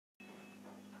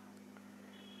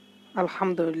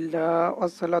আলহামদুলিল্লাহ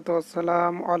ওয়াসসালাতু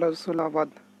ওয়াসসালাম আলা রাসূলিল্লাহ।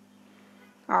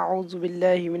 আউযু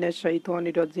বিল্লাহি মিনাশ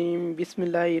শাইতানির রাজিম।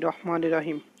 বিসমিল্লাহির রহমানির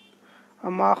রহিম।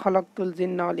 আমা খালাকতুল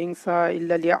জিন্না ওয়াল ইনসা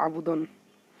ইল্লা লিয়াবুদুন।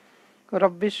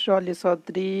 রব্বিশরাহ লি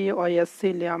সাদরি ওয়া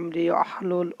ইয়াসসির লি আমরি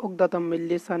ওয়াহলুল উকদাতাম মিন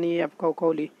লিসানি ইয়াফকাহু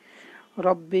কওলি।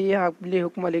 রব্বি হাবলি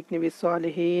হুকমান ওয়ালহিকনি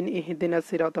বিস-সালিহিন ইহদিনাস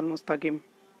সিরাতাল মুস্তাকিম।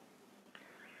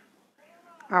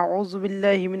 আউযু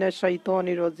বিল্লাহি মিনাশ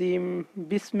শাইতানির রাজিম।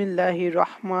 বিসমিল্লাহির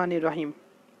রহমানির রহিম।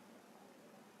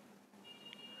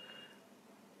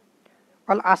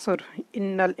 আল আসর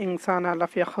ইন্নাল ইনসানা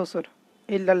লাফি খুসর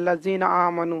ইল্লাল্লাযিনা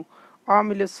আমানু ওয়া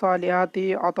আমিলুস সালিহাতি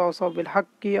ওয়া তাওয়াসাউ বিল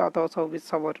হাক্কি ওয়া তাওয়াসাউ বিস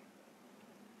সবর।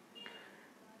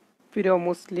 প্রিয়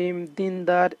মুসলিম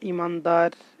দিনদার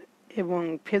ইমানদার এবং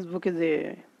ফেসবুকে যে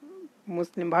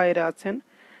মুসলিম ভাইয়েরা আছেন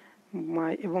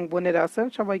এবং বোনেরা আছেন,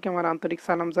 সবাইকে আমার আন্তরিক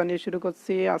সালাম জানিয়ে শুরু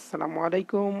করছি। আসসালামু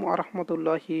আলাইকুম ওয়া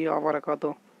রাহমাতুল্লাহি ওয়া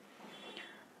বারাকাতুহু।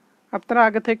 আপনারা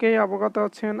আগে থেকে অবগত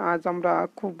আছেন, আজ আমরা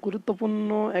খুব গুরুত্বপূর্ণ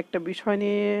একটা বিষয়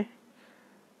নিয়ে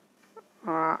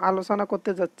আলোচনা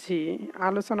করতে যাচ্ছি।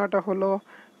 আলোচনাটা হলো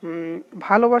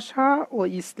ভালোবাসা ও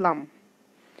ইসলাম।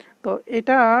 তো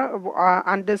এটা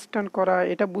আন্ডারস্ট্যান্ড করা,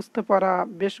 এটা বুঝতে পারা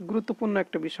বেশ গুরুত্বপূর্ণ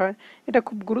একটা বিষয়। এটা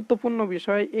খুব গুরুত্বপূর্ণ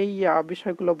বিষয় এই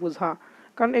বিষয়গুলো বোঝা,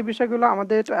 কারণ এই বিষয়গুলো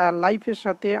আমাদের লাইফের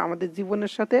সাথে, আমাদের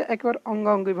জীবনের সাথে একেবারে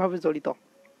অঙ্গাঙ্গিভাবে জড়িত।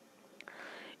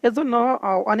 এজন্য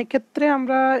অনেক ক্ষেত্রে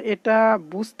আমরা এটা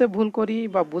বুঝতে ভুল করি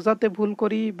বা বোঝাতে ভুল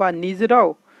করি, বা নিজেরাও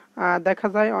দেখা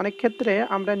যায় অনেক ক্ষেত্রে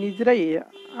আমরা নিজেরাই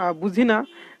বুঝি না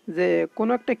যে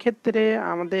কোনো একটা ক্ষেত্রে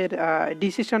আমাদের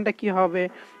ডিসিশনটা কি হবে,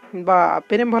 বা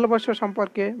প্রেম ভালোবাসা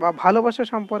সম্পর্কে বা ভালোবাসা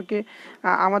সম্পর্কে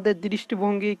আমাদের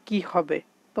দৃষ্টিভঙ্গি কি হবে।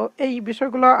 তো এই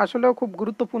বিষয়গুলো আসলেও খুব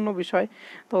গুরুত্বপূর্ণ বিষয়।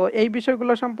 তো এই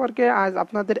বিষয়গুলো সম্পর্কে আজ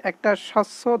আপনাদের একটা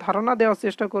স্বচ্ছ ধারণা দেওয়ার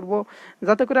চেষ্টা করব,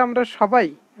 যাতে করে আমরা সবাই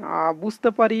বুঝতে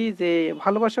পারি যে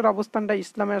ভালোবাসার অবস্থানটা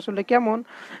ইসলামে আসলে কেমন,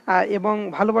 এবং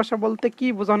ভালোবাসা বলতে কি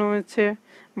বোঝানো হয়েছে,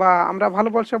 বা আমরা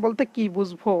ভালোবাসা বলতে কি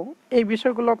বুঝবো। এই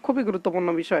বিষয়গুলো খুবই গুরুত্বপূর্ণ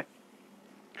বিষয়।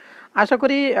 আশা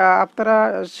করি আপনারা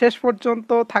শেষ পর্যন্ত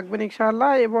থাকবেন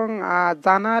ইনশাআল্লাহ, এবং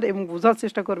জানার এবং বোঝার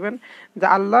চেষ্টা করবেন যে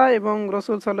আল্লাহ এবং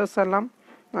রসুল সাল্লাল্লাহু আলাইহি সাল্লাম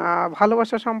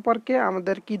ভালোবাসা সম্পর্কে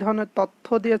আমাদের কি ধরনের তথ্য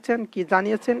দিয়েছেন, কি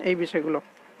জানিয়েছেন এই বিষয়গুলো।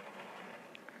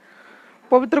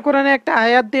 পবিত্র কোরআনে একটা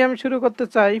আয়াত দিয়ে আমি শুরু করতে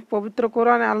চাই। পবিত্র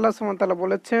কোরআনে আল্লাহ সুবহানাহু ওয়া তাআলা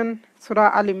বলেছেন, সূরা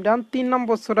আল ইমরান 3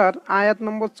 নম্বর সূরার আয়াত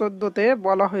নম্বর 14-তে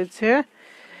বলা হয়েছে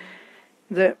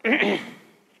যে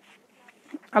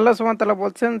আল্লাহ সুবহানাহু ওয়া তাআলা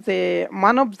বলছেন যে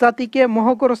মানব জাতিকে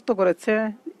মোহগ্রস্ত করেছে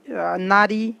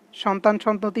নারী, সন্তান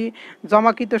সন্ততি,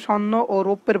 জমাকৃত স্বর্ণ ও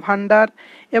রৌপ্যের ভাণ্ডার,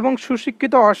 এবং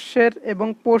সুশিক্ষিত অশ্বের এবং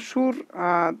পশুর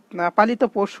পালিত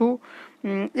পশু,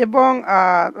 এবং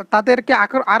তাদেরকে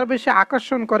আরো বেশি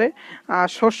আকর্ষণ করে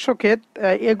শস্য ক্ষেত।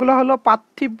 এগুলো হলো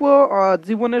পার্থিব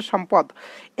জীবনের সম্পদ।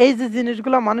 এই যে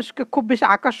জিনিসগুলো মানুষকে খুব বেশি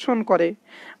আকর্ষণ করে,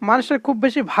 মানুষের খুব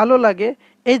বেশি ভালো লাগে,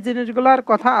 এই জিনিসগুলোর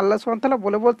কথা আল্লাহ সুবহানাহু ওয়া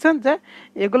তাআলা বলছেন যে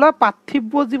এগুলো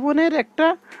পার্থিব জীবনের একটা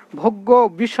ভোগ্য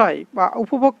বিষয় বা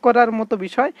উপভোগ করার মতো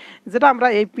বিষয়, যেটা আমরা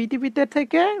এই পৃথিবীতে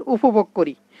থেকে উপভোগ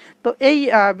করি। তো এই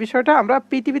বিষয়টা আমরা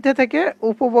পৃথিবীতে থেকে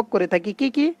উপভোগ করে থাকি। কি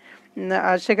কি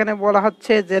সেখানে বলা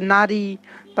হচ্ছে যে নারী,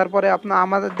 তারপরে আপনার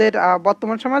আমাদের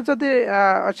বর্তমান সমাজ যদি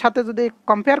সাথে যদি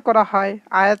কম্পেয়ার করা হয়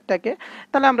আয়াতটাকে,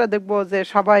 তাহলে আমরা দেখব যে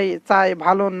সবাই চায়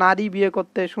ভালো নারী বিয়ে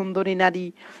করতে, সুন্দরী নারী।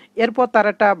 এরপর তার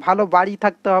একটা ভালো বাড়ি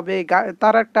থাকতে হবে,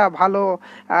 তার একটা ভালো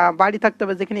বাড়ি থাকতে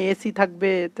হবে যেখানে এসি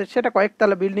থাকবে, তো সেটা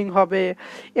কয়েকতলা বিল্ডিং হবে।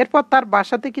 এরপর তার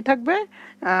বাসাতে কি থাকবে,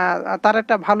 তার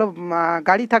একটা ভালো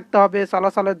গাড়ি থাকতে হবে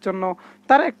চলাচলের জন্য,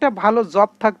 তার একটা ভালো জব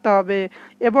থাকতে হবে,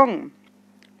 এবং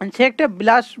সে একটা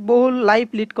বিলাসবহুল লাইফ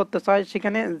লিড করতে চায়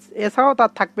সেখানে। এছাড়াও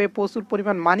তার থাকবে প্রচুর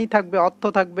পরিমাণ মানি থাকবে, অর্থ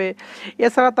থাকবে,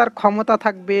 এছাড়া তার ক্ষমতা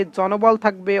থাকবে, জনবল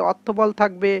থাকবে, অর্থবল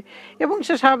থাকবে, এবং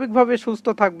সে স্বাভাবিকভাবে সুস্থ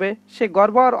থাকবে, সে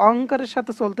গর্ব আর অহংকারের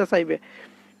সাথে চলতে চাইবে।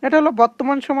 এটা হলো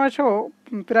বর্তমান সময় সহ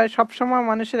প্রায় সব সময়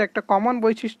মানুষের একটা কমন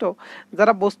বৈশিষ্ট্য।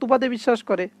 যারা বস্তুবাদে বিশ্বাস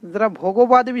করে, যারা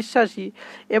ভোগবাদে বিশ্বাসী,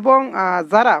 এবং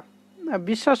যারা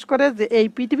বিশ্বাস করে যে এই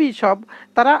পৃথিবী সব,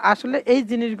 তারা আসলে এই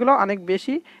জিনিসগুলো অনেক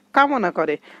বেশি কামনা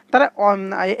করে। তারা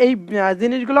এই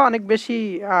জিনিসগুলো অনেক বেশি,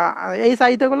 এই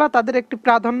চাহিদাগুলো তাদের একটু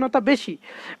প্রাধান্যতা বেশি,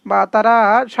 বা তারা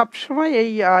সবসময়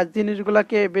এই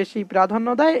জিনিসগুলোকে বেশি প্রাধান্য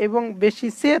দেয় এবং বেশি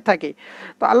চেয়ে থাকে।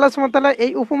 তো আল্লাহ সুবহানাহু ওয়া তাআলা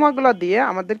এই উপমাগুলো দিয়ে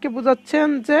আমাদেরকে বোঝাচ্ছেন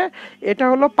যে এটা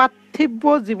হলো পার্থিব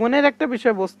জীবনের একটা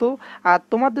বিষয়বস্তু, আর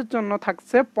তোমাদের জন্য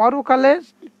থাকছে পরকালে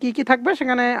কি কি থাকবে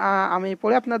সেখানে আমি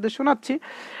পড়ে আপনাদের শোনাচ্ছি।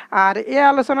 আর এই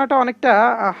আলোচনাটা অনেকটা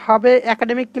হবে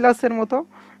একাডেমিক ক্লাসের মতো,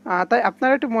 তাই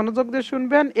আপনারা একটু মনোযোগ দিয়ে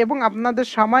শুনবেন, এবং আপনাদের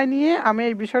সময় নিয়ে আমি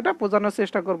এই বিষয়টা বোঝানোর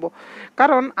চেষ্টা করব।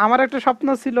 কারণ আমার একটা স্বপ্ন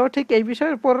ছিল ঠিক এই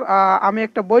বিষয়ের উপর, আমি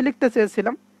একটা বই লিখতে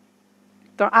চেয়েছিলাম।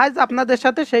 তো আজ আপনাদের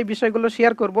সাথে সেই বিষয়গুলো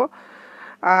শেয়ার করব।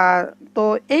 আহ, তো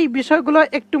এই বিষয়গুলো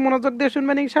একটু মনোযোগ দিয়ে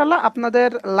শুনবেন, ইনশাআল্লাহ আপনাদের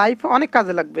লাইফে অনেক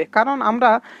কাজে লাগবে। কারণ আমরা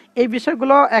এই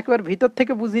বিষয়গুলো একবার ভিতর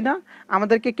থেকে বুঝি না,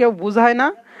 আমাদেরকে কেউ বুঝায় না।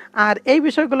 আর এই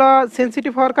বিষয়গুলো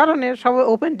সেনসিটিভ হওয়ার কারণে সবাই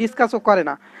ওপেন ডিসকাসও করে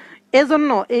না। এজন্য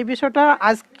এই বিষয়টা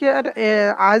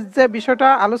আজ যে বিষয়টা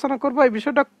আলোচনা করব, এই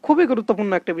বিষয়টা খুবই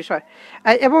গুরুত্বপূর্ণ একটা বিষয়।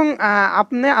 এবং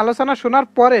আপনি আলোচনা শোনার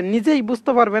পরে নিজেই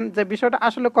বুঝতে পারবেন যে বিষয়টা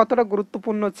আসলে কতটা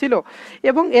গুরুত্বপূর্ণ ছিল,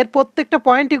 এবং এর প্রত্যেকটা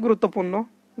পয়েন্টই গুরুত্বপূর্ণ।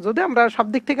 যদি আমরা সব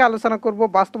দিক থেকে আলোচনা করব,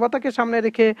 বাস্তবতাকে সামনে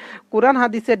রেখে কোরআন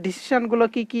হাদিসের ডিসিশনগুলো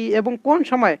কি কি এবং কোন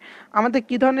সময় আমাদের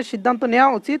কি ধরনের সিদ্ধান্ত নেওয়া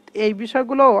উচিত, এই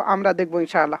বিষয়গুলো আমরা দেখবো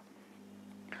ইনশাআল্লাহ।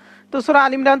 তো সূরা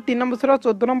আল ইমরান 3 নম্বর সূরা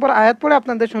 14 নম্বর আয়াত পড়ে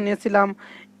আপনাদের শুনিয়েছিলাম।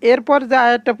 এরপর যে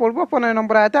আয়াতটা পড়বো 15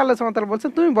 নম্বর আয়াতে আল্লাহ সুবহানাহু ওয়া তাআলা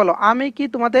বলছেন, তুমি বলো আমি কি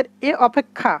তোমাদের এ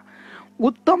অপেক্ষা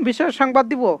উত্তম বিষয়ের সংবাদ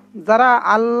দিব? যারা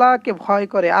আল্লাহকে ভয়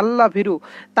করে, আল্লাহ ভীরু,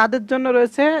 তাদের জন্য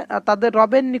রয়েছে তাদের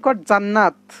রবের নিকট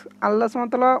জান্নাত। আল্লাহ সুবহানাহু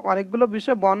ওয়া তাআলা অনেকগুলো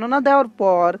বিষয় বর্ণনা দেওয়ার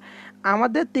পর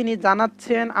আমাদের তিনি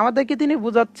জানাচ্ছেন, আমাদেরকে তিনি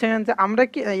বুঝাচ্ছেন যে আমরা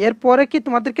কি এরপরে কি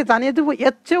তোমাদেরকে জানিয়ে দেবো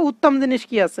এর চেয়ে উত্তম জিনিস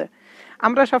কি আছে।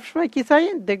 আমরা সবসময় কি চাই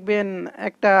দেখবেন,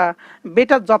 একটা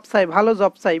বেটার জব চাই, ভালো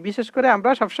জব চাই। বিশেষ করে আমরা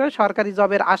সবসময় সরকারি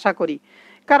জবের আশা করি।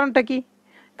 কারণটা কি?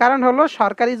 কারণ হলো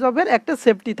সরকারি জবের একটা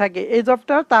সেফটি থাকে, এই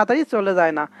জবটা তাড়াতাড়ি চলে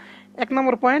যায় না। 1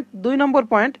 নম্বর পয়েন্ট। 2 নম্বর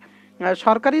পয়েন্ট,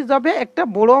 সরকারি জবে একটা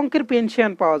বড় অঙ্কের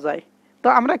পেনশন পাওয়া যায়। তো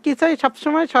আমরা কি চাই?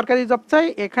 সবসময় সরকারি জব চাই,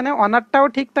 এখানে অনারটাও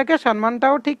ঠিক থাকে,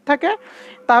 সম্মানটাও ঠিক থাকে।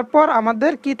 তারপর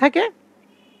আমাদের কি থাকে,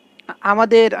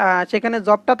 আমাদের সেখানে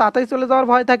জবটা তাড়াতাড়ি চলে যাওয়ার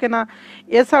ভয় থাকে না।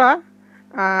 এছাড়া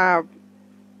আহ,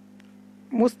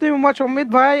 মুসলিম উম্মাহ সম্মিত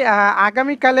ভাই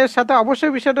আগামীকালের সাথে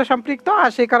অবশ্যই বিষয়টা সম্পৃক্ত,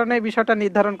 আর সেই কারণে এই বিষয়টা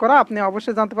নির্ধারণ করা। আপনি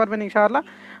অবশ্যই জানতে পারবেন ইনশাআল্লাহ।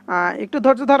 একটু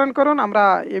ধৈর্য ধারণ করুন, আমরা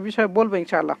এ বিষয়ে বলবো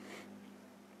ইনশাআল্লাহ।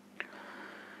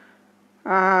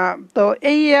 তো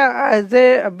এই যে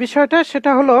বিষয়টা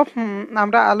সেটা হলো,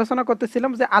 আমরা আলোচনা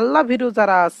করতেছিলাম যে আল্লাহ ভীরু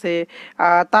যারা আছে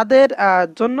তাদের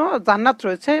জন্য জান্নাত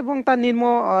রয়েছে, এবং তার নিম্ন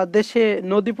দেশে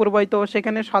নদী প্রবাহিত,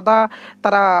 সেখানে সদা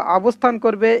তারা অবস্থান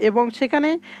করবে এবং সেখানে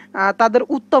তাদের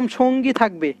উত্তম সঙ্গী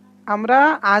থাকবে। আমরা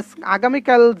আজ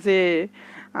আগামীকাল যে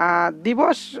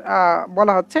দিবস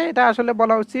বলা হচ্ছে, এটা আসলে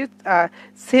বলা উচিত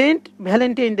সেন্ট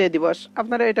ভ্যালেন্টাইন ডে দিবস।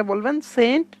 আপনারা এটা বলবেন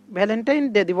সেন্ট ভ্যালেন্টাইন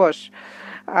ডে দিবস,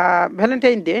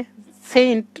 Valentine day,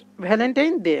 Saint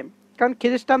Valentine day. কারণ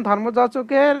খ্রিস্টান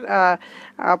ধর্মযাজকের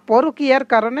পরকীয়ার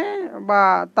কারণে বা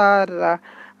তার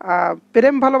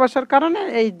প্রেম ভালোবাসার কারণে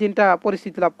এই দিনটা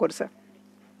পরিচিতি লাভ করছে।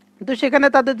 তো সেখানে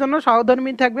তাদের জন্য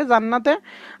সহধর্মী থাকবে জান্নাতে,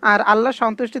 আর আল্লাহ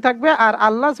সন্তুষ্টি থাকবে, আর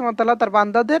আল্লাহ সুবহানাহু ওয়া তাআলা তার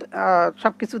বান্দাদের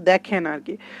সবকিছু দেখেন আর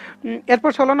কি। এরপর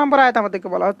 16 নম্বর আয়াত আমাদেরকে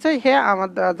বলা হচ্ছে, হে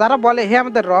আমাদের যারা বলে হে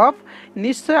আমাদের রব,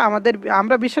 নিশ্চয়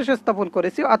আমরা বিশ্বাস স্থাপন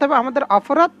করেছি, অথবা আমাদের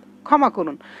অপরাধ ক্ষমা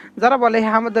করুন। যারা বলে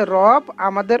হে আমাদের রব,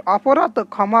 আমাদের অপরাধ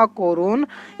ক্ষমা করুন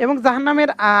এবং জাহান্নামের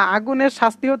আগুনের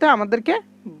শাস্তি হতে আমাদেরকে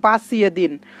বাঁচিয়ে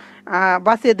দিন,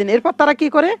 বাঁচিয়ে দিন। এরপর তারা কি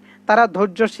করে? তারা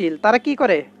ধৈর্যশীল। তারা কি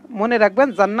করে? মনে রাখবেন,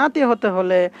 জান্নাতি হতে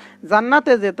হলে,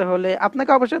 জান্নাতে যেতে হলে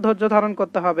আপনাকে অবশ্যই ধৈর্য ধারণ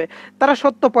করতে হবে। তারা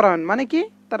সত্যপরায়ণ, মানে কি?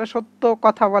 তারা সত্য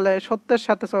কথা বলে, সত্যের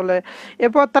সাথে চলে।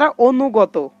 এরপর তারা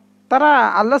অনুগত, তারা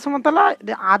আল্লাহ সুবহানাহু ওয়া তাআলা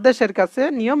আদেশের কাছে,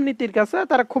 নিয়ম নীতির কাছে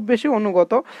তারা খুব বেশি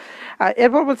অনুগত।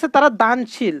 এরপর বলছে তারা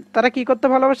দানশীল। তারা কি করতে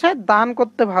ভালোবাসে? দান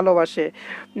করতে ভালোবাসে।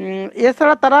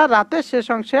 এছাড়া তারা রাতের শেষ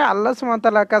অংশে আল্লাহ সুবহানাহু ওয়া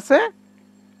তাআলার কাছে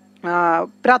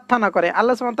প্রার্থনা করে,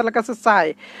 আল্লাহ সুবহানাহু ওয়া তাআলার কাছে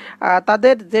চায়।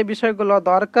 তাদের যে বিষয়গুলো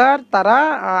দরকার তারা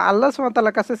আল্লাহ সুবহানাহু ওয়া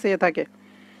তাআলার কাছে চেয়ে থাকে।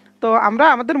 তো আমরা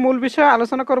আমাদের মূল বিষয়ে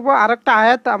আলোচনা করব। আর একটা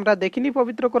আয়াত আমরা দেখিনি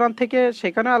পবিত্র কোরআন থেকে,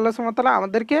 সেখানে আল্লাহ সুবহানাহু ওয়া তাআলা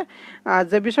আমাদেরকে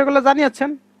যে বিষয়গুলো জানিয়েছেন,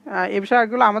 এই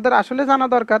বিষয়গুলো আমাদের আসলে জানা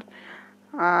দরকার।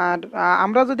 আর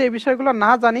আমরা যদি এই বিষয়গুলো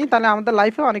না জানি, তাহলে আমাদের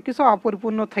লাইফে অনেক কিছু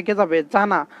অপরিপূর্ণ থেকে যাবে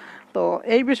জানা। তো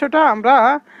এই বিষয়টা আমরা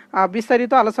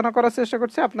বিস্তারিত আলোচনা করার চেষ্টা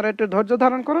করছি। আপনারা একটু ধৈর্য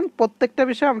ধারণ করুন, প্রত্যেকটা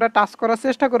বিষয় আমরা টাচ করার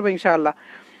চেষ্টা করবো ইনশাআল্লাহ,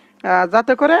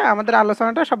 যাতে করে আমাদের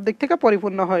আলোচনাটা সব দিক থেকে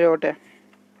পরিপূর্ণ হয়ে ওঠে।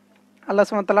 আল্লাহ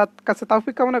সুবহানাহু ওয়া তাআলার কাছে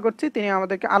তৌফিক কামনা করছি, তিনি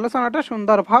আমাদেরকে আলোচনাটা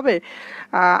সুন্দরভাবে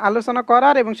আলোচনা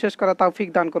করার এবং শেষ করার তৌফিক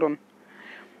দান করুন,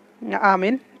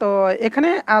 আমিন। তো এখানে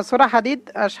সূরা হাদিদ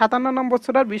 57 নম্বর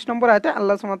সূরার 20 নম্বর আয়াতে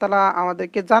আল্লাহ সুবহানাহু ওয়া তাআলা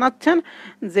আমাদেরকে জানাচ্ছেন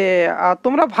যে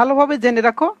তোমরা ভালোভাবে জেনে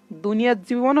রাখো, দুনিয়ার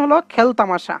জীবন হলো খেল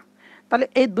তামাশা। তাহলে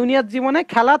এই দুনিয়ার জীবনে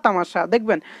খেলা তামাশা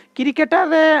দেখবেন,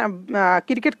 ক্রিকেটারে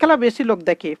ক্রিকেট খেলা বেশি লোক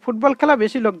দেখে, ফুটবল খেলা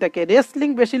বেশি লোক দেখে, রেসলিং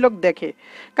বেশি লোক দেখে।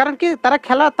 কারণ কি? তারা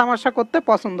খেলা তামাশা করতে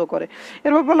পছন্দ করে।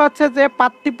 এরপর বলা হচ্ছে যে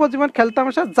পার্থিব জীবন খেল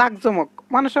তামাশা জাঁকজমক,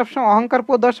 মানুষ সবসময় অহংকার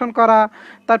প্রদর্শন করা,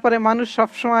 তারপরে মানুষ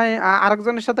সবসময়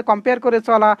আরেকজনের সাথে কম্পেয়ার করে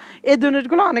চলা, এই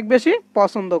জিনিসগুলো অনেক বেশি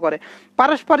পছন্দ করে।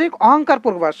 পারস্পরিক অহংকার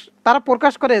প্রকাশ, তারা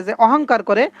প্রকাশ করে, যে অহংকার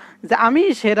করে যে আমি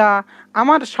সেরা,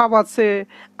 আমার সব আছে,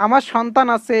 আমার সন্তান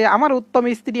আছে, আমার উত্তম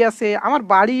স্ত্রী আছে, আমার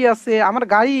বাড়ি আছে, আমার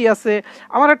গাড়ি আছে,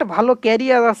 আমার একটা ভালো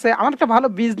ক্যারিয়ার আছে, আমার একটা ভালো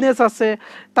বিজনেস আছে।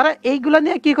 তারা এইগুলা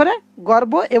নিয়ে কি করে,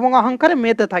 গর্ব এবং অহংকারে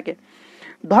মেতে থাকে।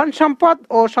 ধন সম্পদ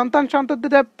ও সন্তান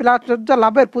সন্ততিদের প্রাচুর্য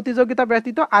লাভের প্রতিযোগিতা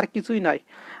ব্যতীত আর কিছুই নয়।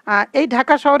 এই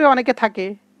ঢাকা শহরে অনেকে থাকে,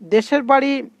 দেশের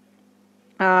বাড়ি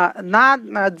না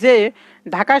যে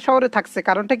ঢাকায় শহরে থাকছে,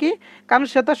 কারণটা কি? কারণ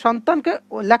সে তার সন্তানকে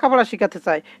লেখাপড়া শেখাতে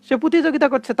চায়, সে প্রতিযোগিতা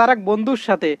করছে তার এক বন্ধুর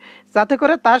সাথে, যাতে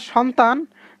করে তার সন্তান,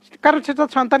 কারণ সে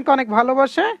তার সন্তানকে অনেক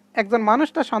ভালোবাসে, একজন মানুষ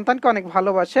তার সন্তানকে অনেক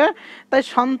ভালোবাসে, তাই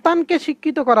সন্তানকে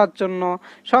শিক্ষিত করার জন্য,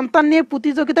 সন্তান নিয়ে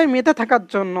প্রতিযোগিতায় মেতে থাকার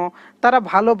জন্য তারা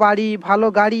ভালো বাড়ি, ভালো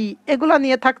গাড়ি এগুলা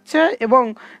নিয়ে থাকছে, এবং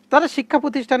তারা শিক্ষা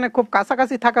প্রতিষ্ঠানে খুব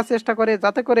কাছাকাছি থাকার চেষ্টা করে,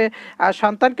 যাতে করে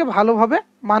সন্তানকে ভালোভাবে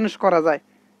মানুষ করা যায়।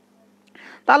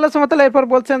 তা আল্লাহ সুবহানাহু ওয়া তাআলা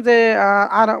এরপর বলছেন যে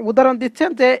আর উদাহরণ দিচ্ছেন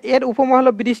যে এর উপমা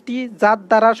হলো বৃষ্টি, যার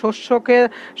দ্বারা শস্যকে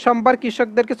সম্বার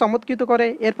কৃষকদেরকে চমৎকৃত করে,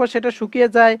 এরপর সেটা শুকিয়ে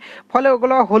যায়, ফলে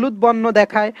ওগুলো হলুদ বর্ণ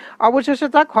দেখায়, অবশেষে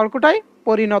তা খড়কুটায়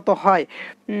পরিণত হয়।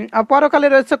 পরকালে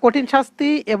রয়েছে কঠিন শাস্তি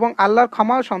এবং আল্লাহর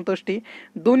ক্ষমা ও সন্তুষ্টি।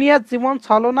 দুনিয়ার জীবন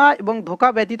ছলনা এবং ধোঁকা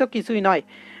ব্যতীত কিছুই নয়।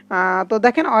 তো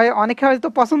দেখেন, অনেকে হয়তো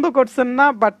পছন্দ করছেন না,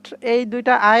 বাট এই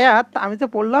দুইটা আয়াত আমি যে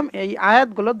পড়লাম, এই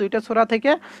আয়াতগুলো দুইটা সূরা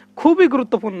থেকে খুবই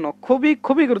গুরুত্বপূর্ণ, খুবই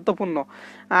খুবই গুরুত্বপূর্ণ।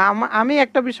 আমি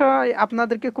একটা বিষয়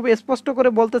আপনাদেরকে খুব স্পষ্ট করে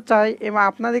বলতে চাই এবং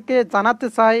আপনাদেরকে জানাতে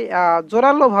চাই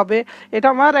জোরালোভাবে, এটা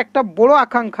আমার একটা বড়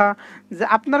আকাঙ্ক্ষা, যে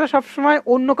আপনারা সবসময়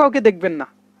অন্য কাউকে দেখবেন না,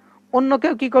 অন্য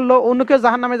কেউ কি করলো, অন্য কেউ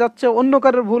জাহান্নামে যাচ্ছে, অন্য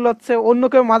কারোর ভুল হচ্ছে, অন্য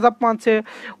কেউ মাজাব মানছে,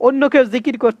 অন্য কেউ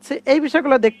জিকির করছে, এই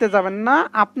বিষয়গুলো দেখতে যাবেন না।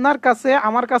 আপনার কাছে,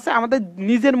 আমার কাছে আমাদের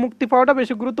নিজের মুক্তি পাওয়াটা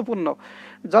বেশি গুরুত্বপূর্ণ।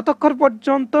 যতক্ষণ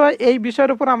পর্যন্ত এই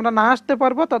বিষয়ের উপর আমরা না আসতে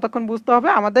পারবো, ততক্ষণ বুঝতে হবে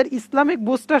আমাদের ইসলামিক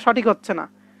বুঝটা সঠিক হচ্ছে না।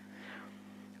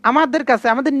 আমাদের কাছে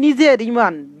আমাদের নিজের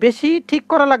ইমান বেশি ঠিক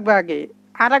করা লাগবে আগে।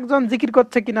 আর একজন জিকির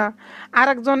করছে কিনা, আর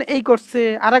একজন এই করছে,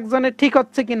 আর একজনের ঠিক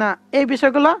হচ্ছে কিনা, এই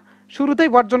বিষয়গুলো শুরুতেই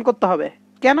বর্জন করতে হবে।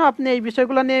 কেন আপনি এই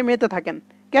বিষয়গুলো নিয়ে মেতে থাকেন?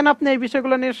 কেন আপনি এই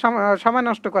বিষয়গুলো নিয়ে সময়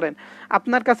নষ্ট করেন?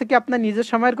 আপনার কাছে কি আপনার নিজের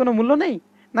সময়ের কোনো মূল্য নেই,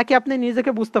 নাকি আপনি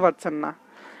নিজেকে বুঝতে পারছেন না?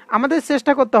 আমাদের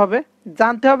চেষ্টা করতে হবে,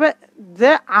 জানতে হবে যে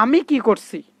আমি কি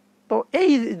করছি। তো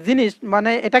এই জিনিস,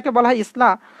 মানে এটাকে বলা হয়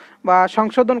ইসলাহ বা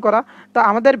সংশোধন করা। তো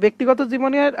আমাদের ব্যক্তিগত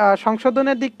জীবনের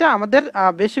সংশোধনের দিকটা আমাদের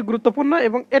বেশি গুরুত্বপূর্ণ,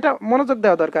 এবং এটা মনোযোগ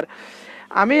দেওয়া দরকার।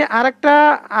 আমি আরেকটা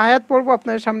আয়াত পড়বো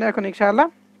আপনাদের সামনে এখন ইনশাআল্লাহ।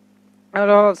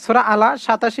 সূরা আলা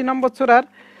 87 নম্বর সূরার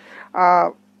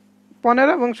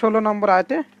 15 এবং 16 নম্বর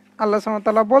আয়াতে আল্লাহ সুবহানাহু ওয়া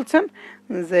তাআলা বলছেন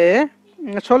যে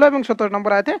 16 এবং 17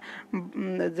 নম্বর আয়াতে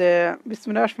যে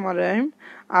বিসমিল্লাহির রহমানির রহিম,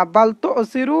 বাল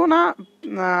তুসিরুনা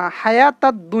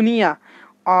হায়াতাদ দুনিয়া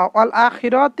ওয়াল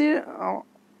আখিরাতি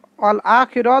ওয়াল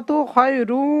আখিরাতু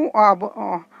খায়রু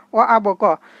ওয়া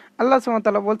আবকা। আল্লাহ সুবহানাহু ওয়া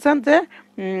তাআলা বলছেন যে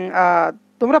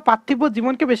তোমরা পার্থিব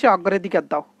জীবনকে বেশি অগ্রাধিকার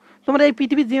দাও, তোমরা এই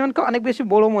পৃথিবীর জীবনকে অনেক বেশি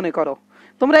বড় মনে করো,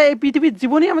 তোমরা এই পৃথিবীর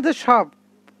জীবনই আমাদের সব।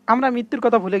 আমরা মৃত্যুর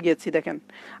কথা ভুলে গিয়েছি। দেখেন,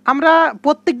 আমরা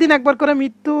প্রত্যেক দিন একবার করে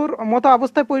মৃত্যুর মতো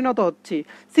অবস্থায় পরিণত হচ্ছি।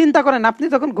 চিন্তা করেন, আপনি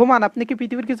যখন ঘুমান, আপনি কি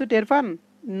পৃথিবীর কিছু টের পান?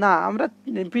 না, আমরা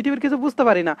পৃথিবীর কিছু বুঝতে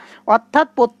পারি না। অর্থাৎ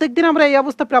প্রত্যেক দিন আমরা এই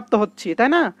অবস্থা প্রাপ্ত হচ্ছি, তাই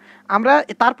না? আমরা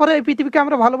তারপরে এই পৃথিবীকে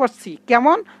আমরা ভালোবাসছি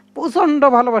কেমন, প্রচন্ড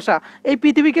ভালোবাসা। এই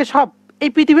পৃথিবীকে সব, এই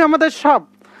পৃথিবী আমাদের সব,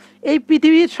 এই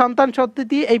পৃথিবীর সন্তান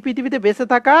সন্ততি, এই পৃথিবীতে বেঁচে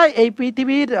থাকা, এই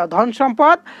পৃথিবীর ধন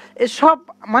সম্পদ, এসব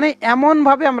মানে এমন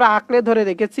ভাবে আমরা আঁকড়ে ধরে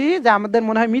রেখেছি যে আমাদের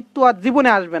মনে হয় মৃত্যু আর জীবনে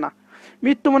আসবে না,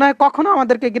 মৃত্যু মনে হয় কখনো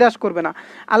আমাদেরকে গ্রাস করবে না।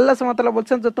 আল্লাহ সুবহানাহু ওয়া তাআলা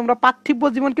বলছেন যে তোমরা পার্থিব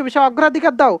জীবনকে বেশি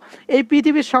অগ্রাধিকার দাও। এই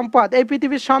পৃথিবীর সম্পদ, এই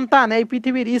পৃথিবীর সন্তান, এই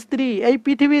পৃথিবীর স্ত্রী, এই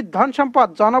পৃথিবীর ধন সম্পদ,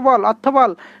 জনবল,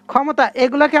 অর্থবল, ক্ষমতা,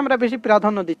 এগুলাকে আমরা বেশি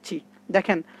প্রাধান্য দিচ্ছি।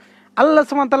 দেখেন, আল্লাহ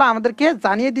সুবহানাহু ওয়া তাআলা আমাদেরকে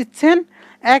জানিয়ে দিচ্ছেন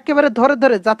একেবারে ধরে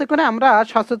ধরে, যাতে করে আমরা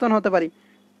সচেতন হতে পারি।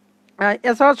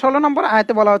 এছাড়া 16 নম্বর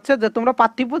আয়াতে বলা হচ্ছে যে তোমরা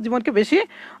পার্থিব জীবনকে বেশি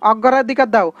অগ্রাধিকার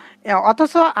দাও,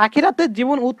 অথচ আখিরাতের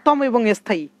জীবন উত্তম এবং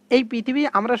স্থায়ী। এই পৃথিবী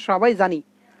আমরা সবাই জানি,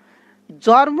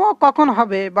 জন্ম কখন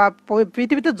হবে বা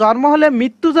পৃথিবীতে জন্ম হলে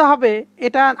মৃত্যু যে হবে,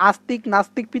 এটা আস্তিক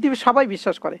নাস্তিক পৃথিবী সবাই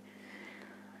বিশ্বাস করে।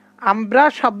 আমরা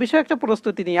সব বিষয়ে একটা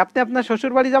প্রস্তুতি নিই। আপনি আপনার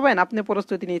শ্বশুর বাড়ি যাবেন, আপনি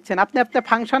প্রস্তুতি নিচ্ছেন। আপনি আপনার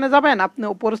ফাংশনে যাবেন, আপনি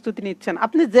প্রস্তুতি নিচ্ছেন।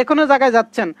 আপনি যে কোনো জায়গায়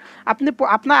যাচ্ছেন, আপনি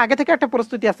আপনার আগে থেকে একটা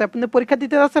প্রস্তুতি আছে। আপনি পরীক্ষা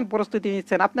দিতে যাচ্ছেন, প্রস্তুতি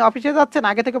নিচ্ছেন। আপনি অফিসে যাচ্ছেন,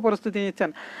 আগে থেকে প্রস্তুতি নিচ্ছেন।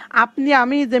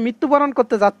 আমি যে মৃত্যুবরণ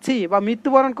করতে যাচ্ছি বা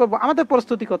মৃত্যুবরণ করব, আমাদের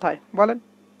প্রস্তুতি কোথায় বলেন?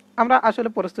 আমরা আসলে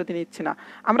প্রস্তুতি নিচ্ছি না,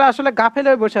 আমরা আসলে গাফেল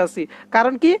হয়ে বসে আছি।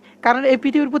 কারণ কি? কারণ এই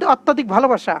পৃথিবীর প্রতি অত্যাধিক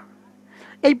ভালোবাসা,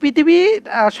 এই পৃথিবীর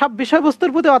সব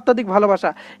বিষয়বস্তুর প্রতি অত্যাধিক ভালোবাসা,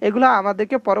 এগুলো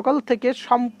আমাদেরকে পরকাল থেকে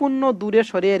সম্পূর্ণ দূরে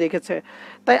সরিয়ে রেখেছে।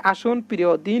 তাই আসুন প্রিয়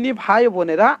দিনী ভাই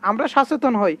বোনেরা, আমরা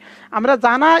সচেতন হই, আমরা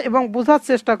জানা এবং বোঝার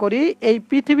চেষ্টা করি এই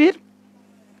পৃথিবীর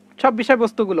সব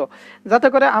বিষয়বস্তুগুলো, যাতে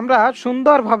করে আমরা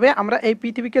সুন্দরভাবে আমরা এই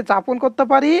পৃথিবীকে যাপন করতে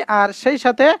পারি, আর সেই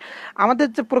সাথে আমাদের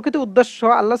যে প্রকৃত উদ্দেশ্য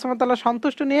আল্লাহ সুবহানাহু ওয়া তাআলা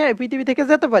সন্তুষ্ট নিয়ে এই পৃথিবী থেকে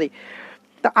যেতে পারি।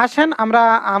 তো আসেন আমরা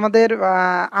আমাদের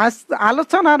আজ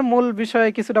আলোচনার মূল বিষয়ে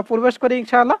কিছুটা প্রবেশ করি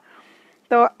ইনশাআল্লাহ।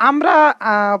 তো আমরা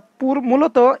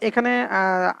মূলত এখানে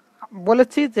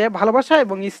বলেছি যে ভালোবাসা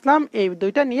এবং ইসলাম এই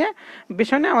দুইটা নিয়ে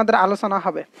বিষয় নিয়ে আমাদের আলোচনা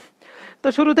হবে। তো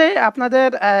শুরুতেই আপনাদের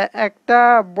একটা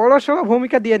বড় সড়ো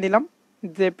ভূমিকা দিয়ে নিলাম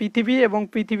যে পৃথিবী এবং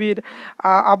পৃথিবীর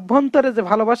অভ্যন্তরে যে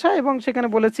ভালোবাসা, এবং সেখানে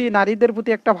বলেছি নারীদের প্রতি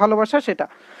একটা ভালোবাসা সেটা।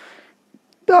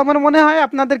 তো আমার মনে হয়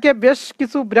আপনাদেরকে বেশ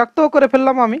কিছু বিরক্তও করে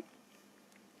ফেললাম আমি,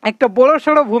 একটা বড়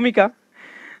সড়ো ভূমিকা।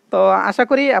 তো আশা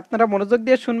করি আপনারা মনোযোগ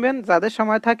দিয়ে শুনবেন যাদের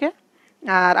সময় থাকে,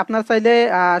 আর আপনারা চাইলে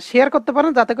শেয়ার করতে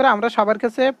পারেন যাতে করে আমরা সবার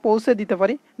কাছে পৌঁছে দিতে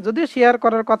পারি। যদিও শেয়ার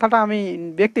করার কথাটা আমি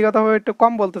ব্যক্তিগতভাবে একটু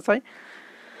কম বলতে চাই।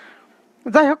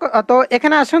 যাই হোক, তো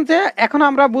এখানে আসুন যে এখন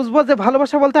আমরা বুঝবো যে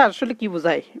ভালোবাসা বলতে আসলে কি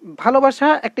বোঝায়। ভালোবাসা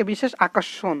একটা বিশেষ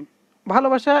আকর্ষণ।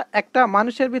 ভালোবাসা একটা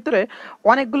মানুষের ভিতরে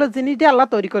অনেকগুলো জিনিস দিয়ে আল্লাহ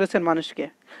তৈরি করেছেন মানুষকে।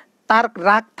 তার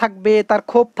রাগ থাকবে, তার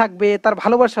ক্ষোভ থাকবে, তার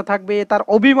ভালোবাসা থাকবে, তার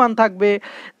অভিমান থাকবে,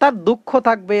 তার দুঃখ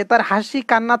থাকবে, তার হাসি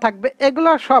কান্না থাকবে,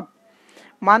 এগুলো সব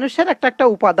মানুষের একটা একটা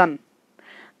উপাদান।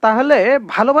 তাহলে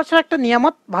ভালোবাসা একটা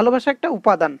নিয়ামত, ভালোবাসা একটা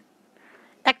উপাদান।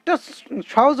 একটা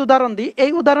সহজ উদাহরণ দিই,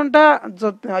 এই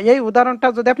উদাহরণটা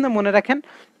যদি আপনি মনে রাখেন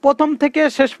প্রথম থেকে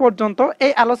শেষ পর্যন্ত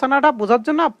এই আলোচনাটা বোঝার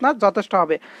জন্য আপনার যথেষ্ট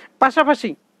হবে।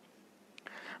 পাশাপাশি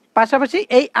পাশাপাশি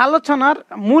এই আলোচনার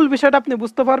মূল বিষয়টা আপনি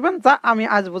বুঝতে পারবেন যা আমি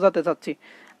আজ বোঝাতে চাচ্ছি।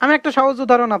 আমি একটা সহজ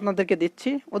উদাহরণ আপনাদেরকে দিচ্ছি।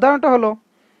 উদাহরণটা হলো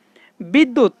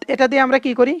বিদ্যুৎ। এটা দিয়ে আমরা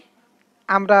কি করি?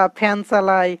 আমরা ফ্যান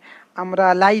চালাই, আমরা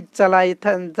লাইট চালাই,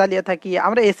 জ্বালিয়ে থাকি,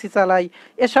 আমরা এসি চালাই,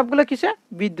 এসবগুলো কিসে?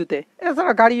 বিদ্যুতে।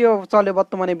 এছাড়া গাড়িও চলে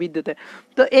বর্তমানে বিদ্যুতে।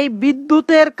 তো এই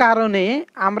বিদ্যুতের কারণে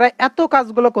আমরা এত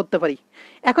কাজগুলো করতে পারি।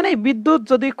 এখন এই বিদ্যুৎ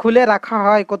যদি খুলে রাখা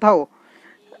হয় কোথাও,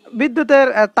 বিদ্যুতের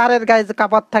তারের গায়ে যে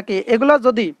কাপার থাকে এগুলো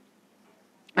যদি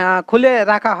খুলে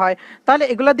রাখা হয়, তাহলে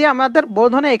এগুলো দিয়ে আমাদের বড়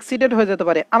ধরনের অ্যাক্সিডেন্ট হয়ে যেতে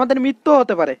পারে, আমাদের মৃত্যু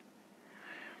হতে পারে।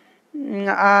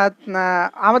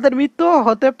 আমাদের মৃত্যু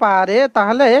হতে পারে।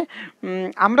 তাহলে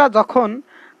আমরা যখন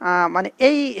মানে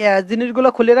এই জিনিসগুলো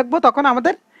খুলে রাখবো তখন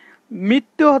আমাদের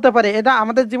মৃত্যু হতে পারে। এটা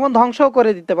আমাদের জীবন ধ্বংসও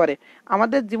করে দিতে পারে।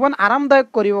 আমাদের জীবন আরামদায়ক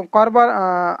করবার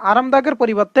আরামদায়কের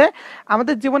পরিবর্তে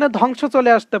আমাদের জীবনে ধ্বংস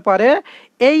চলে আসতে পারে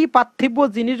এই পার্থিব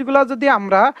জিনিসগুলো যদি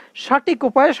আমরা সঠিক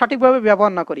উপায়ে সঠিকভাবে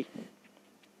ব্যবহার না করি।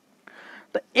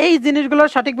 তো এই জিনিসগুলো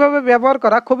সঠিকভাবে ব্যবহার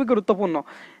করা খুবই গুরুত্বপূর্ণ।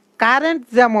 কারেন্ট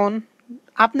যেমন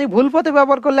আপনি ভুল পথে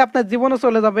ব্যবহার করলে আপনার জীবনও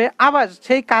চলে যাবে, আবার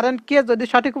সেই কারেন্টকে যদি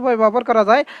সঠিক উপায়ে ব্যবহার করা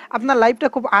যায় আপনার লাইফটা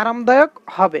খুব আরামদায়ক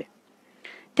হবে।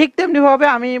 ঠিক তেমনিভাবে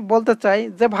আমি বলতে চাই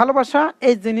যে ভালোবাসা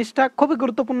এই জিনিসটা খুবই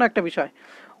গুরুত্বপূর্ণ একটা বিষয়,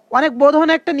 অনেক বোধন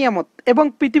একটা নিয়ামত, এবং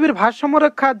পৃথিবীর ভারসাম্য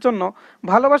রক্ষার জন্য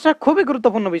ভালোবাসা খুবই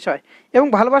গুরুত্বপূর্ণ বিষয়, এবং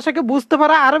ভালোবাসাকে বুঝতে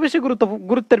পারা আরও বেশি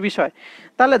গুরুত্বের বিষয়।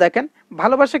 তাহলে দেখেন,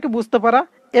 ভালোবাসাকে বুঝতে পারা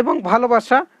এবং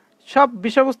ভালোবাসা সব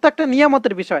বিষয়বস্তু একটা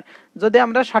নিয়ামতের বিষয়। যদি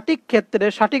আমরা সঠিক ক্ষেত্রে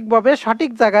সঠিকভাবে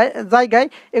সঠিক জায়গায়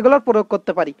এগুলোর প্রয়োগ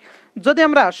করতে পারি। যদি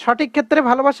আমরা সঠিক ক্ষেত্রে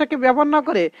ভালোবাসাকে ব্যবহার না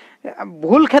করে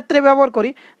ভুল ক্ষেত্রে ব্যবহার করি,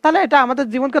 তাহলে এটা আমাদের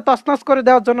জীবনকে তছনছ করে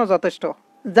দেওয়ার জন্য যথেষ্ট।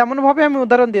 যেমনভাবে আমি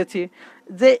উদাহরণ দিয়েছি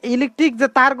যে ইলেকট্রিক যে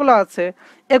তারগুলো আছে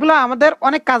এগুলো আমাদের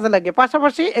অনেক কাজে লাগে,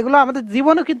 পাশাপাশি এগুলো আমাদের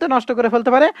জীবনও কিন্তু নষ্ট করে ফেলতে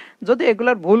পারে যদি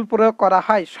এগুলোর ভুল প্রয়োগ করা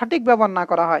হয়, সঠিক ব্যবহার না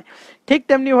করা হয়। ঠিক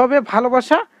তেমনিভাবে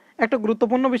ভালোবাসা একটা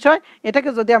গুরুত্বপূর্ণ বিষয়, এটাকে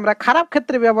যদি আমরা খারাপ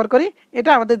ক্ষেত্রে ব্যবহার করি এটা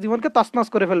আমাদের জীবনকে তছনছ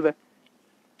করে ফেলবে।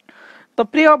 তো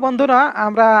প্রিয় বন্ধুরা,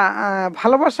 আমরা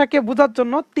ভালোবাসাকে বোঝার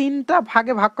জন্য তিনটা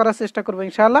ভাগে ভাগ করার চেষ্টা করবো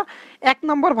ইনশাআল্লাহ। এক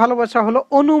নম্বর ভালোবাসা হলো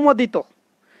অনুমোদিত,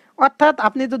 অর্থাৎ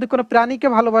আপনি যদি কোনো প্রাণীকে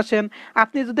ভালোবাসেন,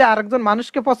 আপনি যদি আরেকজন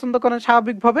মানুষকে পছন্দ করেন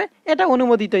স্বাভাবিকভাবে, এটা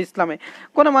অনুমোদিত ইসলামে।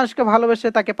 কোনো মানুষকে ভালোবেসে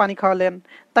তাকে পানি খাওয়ালেন,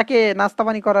 তাকে নাস্তা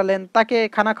পানি করালেন, তাকে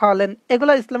খানা খাওয়ালেন,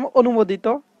 এগুলো ইসলামে অনুমোদিত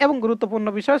এবং গুরুত্বপূর্ণ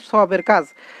বিষয়, সওয়াবের কাজ।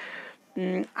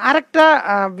 আরেকটা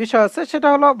বিষয় আছে, সেটা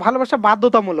হলো ভালোবাসা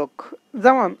বাধ্যতামূলক।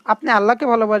 যেমন আপনি আল্লাহকে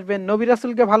ভালোবাসবেন, নবী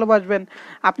রাসূলকে ভালোবাসবেন,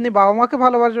 আপনি বাবা মাকে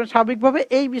ভালোবাসবেন, স্বাভাবিকভাবে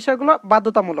এই বিষয়গুলো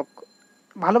বাধ্যতামূলক।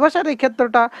 ভালোবাসার এই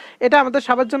ক্ষেত্রটা এটা আমাদের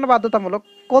সবার জন্য বাধ্যতামূলক,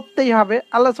 করতেই হবে।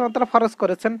 আল্লাহ সুবহানাহু ওয়া তাআলা ফরজ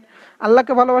করেছেন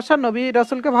আল্লাহকে ভালোবাসা, নবী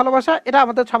রাসূলকে ভালোবাসা, এটা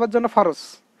আমাদের সবার জন্য ফরজ,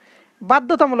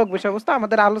 বাধ্যতামূলক বিষয়বস্তু।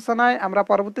 আমাদের আলোচনায় আমরা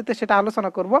পরবর্তীতে সেটা আলোচনা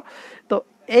করব। তো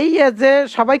এই যে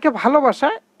সবাইকে ভালোবাসা,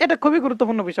 এটা খুবই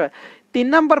গুরুত্বপূর্ণ বিষয়। 3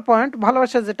 নম্বর পয়েন্ট,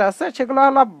 ভালোবাসা যেটা আছে সেগুলো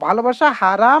হলো ভালোবাসা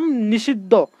হারাম,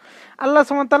 নিষিদ্ধ। আল্লাহ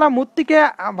সুবহানাহু ওয়া তাআলা মূর্তিকে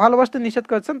ভালোবাসতে নিষেধ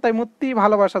করেছেন, তাই মূর্তি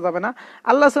ভালোবাসা যাবে না।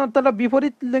 আল্লাহ সুবহানাহু ওয়া তাআলা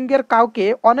বিপরীত লিঙ্গের কাউকে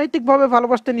অনৈতিকভাবে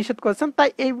ভালোবাসতে নিষেধ করেছেন, তাই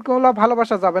এইগুলো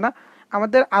ভালোবাসা যাবে না।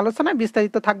 আমাদের আলোচনায়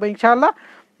বিস্তারিত থাকবে ইনশাআল্লাহ।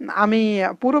 আমি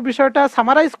পুরো বিষয়টা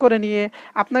সামারাইজ করে নিয়ে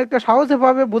আপনাকে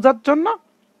সহজভাবে বোঝার জন্য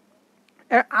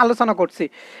আলোচনা করছি,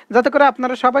 যাতে করে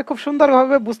আপনারা সবাই খুব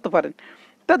সুন্দরভাবে বুঝতে পারেন।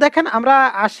 তো তো দেখেন আমরা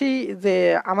আসি যে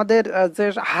আমাদের যে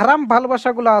হারাম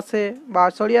ভালোবাসাগুলো আছে বা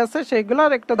ছড়িয়ে আছে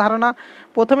সেগুলোর একটা ধারণা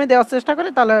প্রথমে দেওয়ার চেষ্টা করি,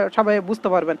 তাহলে সবাই বুঝতে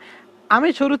পারবেন। আমি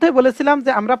শুরুতেই বলেছিলাম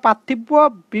যে আমরা পার্থিব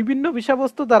বিভিন্ন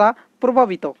বিষয়বস্তু দ্বারা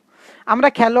প্রভাবিত। আমরা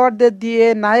খেলোয়াড়দের দিয়ে,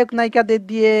 নায়ক নায়িকাদের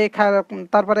দিয়ে,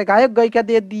 তারপরে গায়ক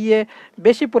গায়িকাদের দিয়ে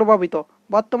বেশি প্রভাবিত।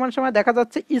 বর্তমান সময়ে দেখা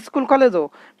যাচ্ছে স্কুল কলেজও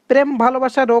প্রেম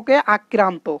ভালোবাসা রোগে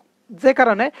আক্রান্ত, যে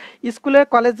কারণে স্কুলে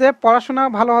কলেজে পড়াশোনা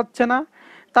ভালো হচ্ছে না।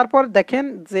 তারপর দেখেন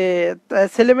যে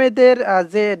ছেলেমেয়েদের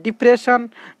যে ডিপ্রেশন,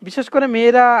 বিশেষ করে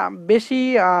মেয়েরা বেশি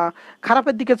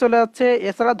খারাপের দিকে চলে যাচ্ছে।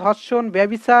 এছাড়া ধর্ষণ,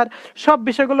 ব্যভিচার সব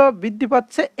বিষয়গুলো বৃদ্ধি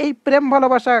পাচ্ছে এই প্রেম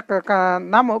ভালোবাসা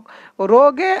নামক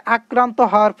রোগে আক্রান্ত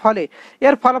হওয়ার ফলে।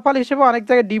 এর ফলাফল হিসেবে অনেক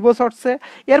জায়গায় ডিভোর্স হচ্ছে।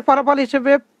 এর ফলাফল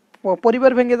হিসেবে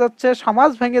পরিবার ভেঙে যাচ্ছে, সমাজ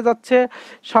ভেঙে যাচ্ছে,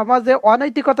 সমাজে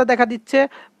অনৈতিকতা দেখা দিচ্ছে,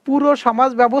 পুরো সমাজ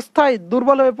ব্যবস্থায়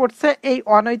দুর্বল হয়ে পড়ছে এই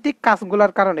অনৈতিক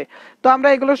কাজগুলোর কারণে। তো আমরা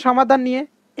এগুলোর সমাধান নিয়ে,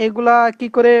 এগুলা কি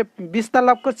করে বিস্তার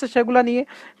লাভ করছে সেগুলা নিয়ে,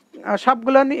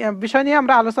 সবগুলো বিষয় নিয়ে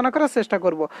আমরা আলোচনা করার চেষ্টা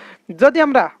করব। যদি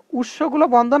আমরা উৎসগুলো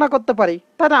বন্ধ না করতে পারি,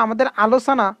 তাহলে আমাদের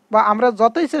আলোচনা বা আমরা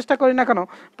যতই চেষ্টা করি না কেন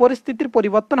পরিস্থিতির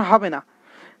পরিবর্তন হবে না।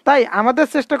 তাই আমাদের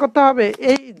চেষ্টা করতে হবে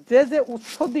এই যে যে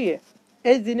উৎস দিয়ে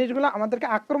এই জিনিসগুলো আমাদেরকে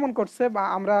আক্রমণ করছে বা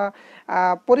আমরা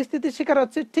পরিস্থিতির শিকার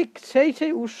হচ্ছে, ঠিক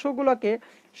সেই উৎসগুলোকে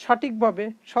সঠিকভাবে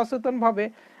সচেতনভাবে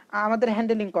আমাদের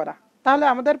হ্যান্ডেলিং করা। তাহলে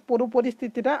আমাদের পুরো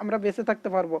পরিস্থিতিটা আমরা বেঁচে থাকতে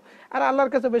পারবো। আর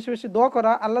আল্লাহর কাছে বেশি বেশি দোয়া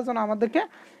করা, আল্লাহ যেন আমাদেরকে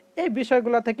এই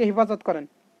বিষয়গুলো থেকে হেফাজত করেন।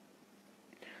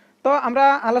 তো আমরা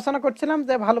আলোচনা করছিলাম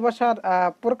যে ভালোবাসার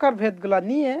প্রকার ভেদগুলো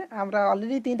নিয়ে। আমরা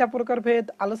অলরেডি 3টা প্রকার ভেদ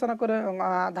আলোচনা করে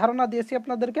ধারণা দিয়েছি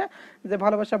আপনাদেরকে, যে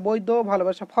ভালোবাসা বৈধ,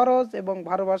 ভালোবাসা ফরজ এবং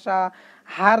ভালোবাসা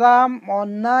হারাম,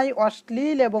 অন্যায়,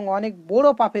 অশ্লীল এবং অনেক বড়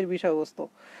পাপের বিষয়বস্তু।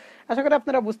 আশা করি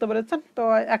আপনারা বুঝতে পেরেছেন। তো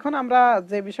এখন আমরা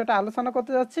যে বিষয়টা আলোচনা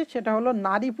করতে যাচ্ছি সেটা হলো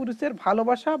নারী পুরুষের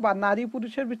ভালোবাসা বা নারী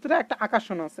পুরুষের ভিতরে একটা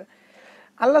আকর্ষণ আছে।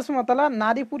 আল্লাহ সুবহানাহু ওয়া তাআলা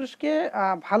নারী পুরুষকে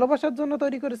ভালোবাসার জন্য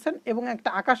তৈরি করেছেন এবং একটা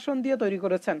আকর্ষণ দিয়ে তৈরি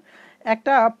করেছেন।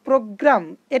 একটা প্রোগ্রাম,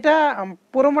 এটা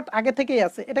প্রমোট আগে থেকেই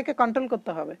আছে, এটাকে কন্ট্রোল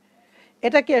করতে হবে।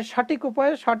 এটাকে সঠিক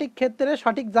উপায়ে, সঠিক ক্ষেত্রে,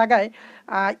 সঠিক জায়গায়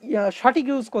সঠিক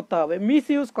ইউজ করতে হবে, মিস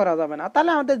ইউজ করা যাবে না।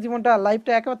 তাহলে আমাদের জীবনটা,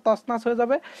 লাইফটা একেবারে তছনছ হয়ে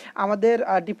যাবে। আমাদের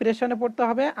ডিপ্রেশনে পড়তে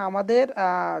হবে, আমাদের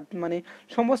মানে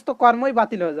সমস্ত কর্মই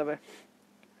বাতিল হয়ে যাবে।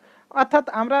 অর্থাৎ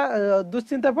আমরা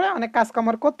দুশ্চিন্তায় পড়ে অনেক কাজ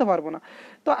কামার করতে পারবো না।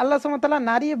 তো আল্লাহ সুবহানাহু ওয়া তাআলা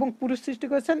নারী এবং পুরুষ সৃষ্টি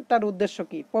করেছেন, তার উদ্দেশ্য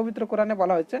কি? পবিত্র কোরআনে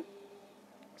বলা হয়েছে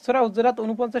সূরা হুজুরাত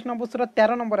 49 নম্বর সূরা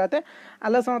 13 নম্বর আয়াতে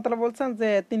আল্লাহ সুবহানাহু ওয়া তাআলা বলছেন যে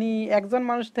তিনি একজন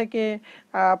মানুষ থেকে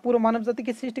পুরো মানব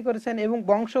জাতিকে সৃষ্টি করেছেন এবং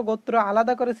বংশ গোত্র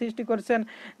আলাদা করে সৃষ্টি করেছেন,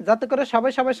 যাতে করে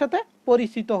সবাই সবার সাথে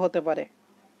পরিচিত হতে পারে।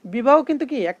 বিবাহ কিন্তু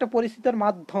কি একটা পরিচিতির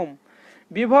মাধ্যম।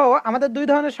 বিবাহ, আমাদের দুই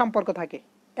ধরনের সম্পর্ক থাকে,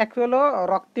 এক হলো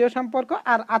রক্তীয় সম্পর্ক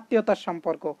আর আত্মীয়তার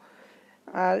সম্পর্ক।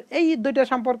 আর এই দুইটা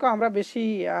সম্পর্ক আমরা বেশি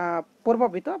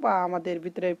প্রভাবিত বা আমাদের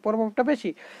ভিতরে প্রভাবটা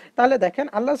বেশি। তাহলে দেখেন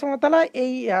আল্লাহ সুবহানাহু ওয়া তাআলা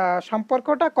এই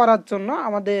সম্পর্কটা করার জন্য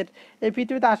আমাদের এই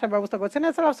পৃথিবীতে আসার ব্যবস্থা করেছেন।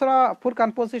 এছাড়া সূরা ফুরকান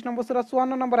 25 নম্বর সূরা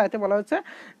 54 নম্বর আয়াতে বলা হয়েছে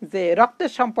যে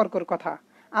রক্তের সম্পর্কের কথা।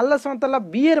 আল্লাহ সুবহানাহু ওয়া তাআলা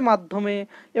বিয়ের মাধ্যমে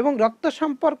এবং রক্ত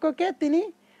সম্পর্ককে তিনি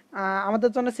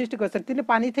আমাদের জন্য সৃষ্টি করেছেন। তিনি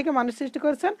পানি থেকে মানুষ সৃষ্টি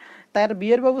করেছেন, তার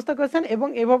বিয়ের ব্যবস্থা করেছেন এবং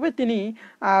এভাবে তিনি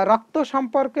রক্ত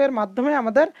সম্পর্কের মাধ্যমে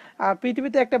আমাদের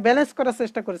পৃথিবীতে একটা ব্যালেন্স করার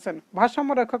চেষ্টা করেছেন,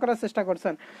 ভারসাম্য রক্ষা করার চেষ্টা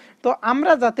করছেন। তো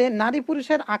আমরা যাতে নারী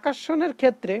পুরুষের আকর্ষণের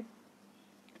ক্ষেত্রে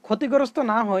ক্ষতিগ্রস্ত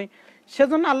না হই,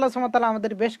 সেজন্য আল্লাহ সুবহানাহু ওয়া তাআলা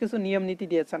আমাদের বেশ কিছু নিয়ম নীতি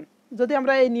দিয়েছেন। যদি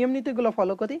আমরা এই নিয়ম নীতিগুলো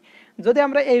ফলো করি, যদি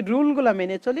আমরা এই রুলগুলো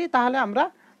মেনে চলি, তাহলে আমরা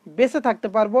বেঁচে থাকতে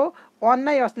পারবো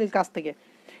অন্যায় অশ্লীল কাজ থেকে।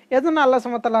 এজন্য আল্লাহ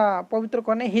সুবহানাহু ওয়া তাআলা পবিত্র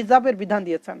কোরআনে হিজাবের বিধান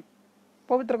দিয়েছেন।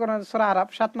 পবিত্র কোরআন সূরা আরাফ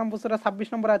 7 নম্বর সূরা 26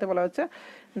 নম্বর আয়াতে বলা হচ্ছে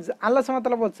যে আল্লাহ সুবহানাহু ওয়া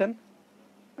তাআলা বলছেন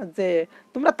যে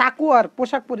তোমরা তাকওয়ার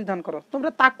পোশাক পরিধান করো, তোমরা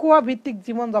তাকওয়া ভিত্তিক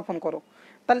জীবন যাপন করো।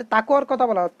 তাহলে তাকওয়ার কথা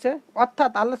বলা হচ্ছে,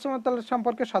 অর্থাৎ আল্লাহ সুবহানাহু ওয়া তাআলা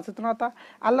সম্পর্কে সচেতনতা,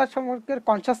 আল্লাহ সম্পর্কে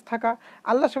কনসাস থাকা,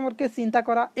 আল্লাহ সম্পর্কে চিন্তা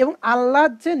করা এবং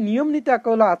আল্লাহর যে নিয়ম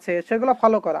নীতিগুলো আছে সেগুলো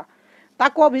ফলো করা।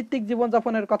 তাকওয়া ভিত্তিক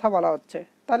জীবনযাপনের কথা বলা হচ্ছে।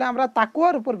 তাহলে আমরা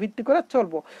তাকওয়ার উপর ভিত্তি করে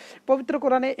চলবো। পবিত্র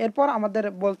কোরআনে এরপর আমাদের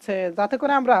বলছে যাতে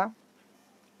করে আমরা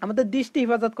আমাদের দৃষ্টি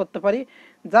হেফাজত করতে পারি,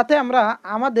 যাতে আমরা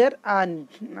আমাদের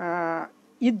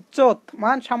ইজ্জত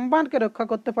মান সম্মানকে রক্ষা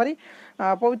করতে পারি।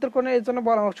 পবিত্র কোরআনে এর জন্য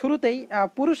শুরুতেই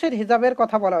পুরুষের হিজাবের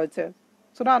কথা বলা হয়েছে।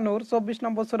 সূরা নূর 24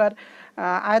 নম্বর সূরার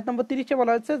আয়াত নম্বর 30-এ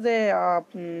বলা হচ্ছে যে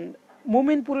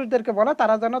মুমিন পুরুষদেরকে বলা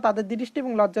তারা যেন তাদের দৃষ্টি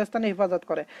এবং লজ্জাস্থানে হেফাজত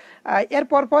করে। এর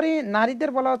পরপরই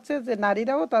নারীদের বলা হচ্ছে যে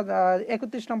নারীরাও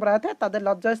 31 নম্বর আয়াতে তাদের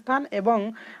লজ্জাস্থান এবং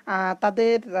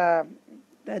তাদের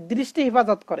দৃষ্টি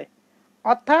হেফাজত করে।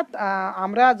 অর্থাৎ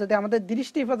আমরা যদি আমাদের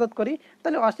দৃষ্টি হেফাজত করি,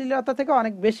 তাহলে অশ্লীলতা থেকে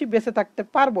অনেক বেশি বেঁচে থাকতে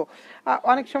পারবো।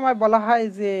 অনেক সময় বলা হয়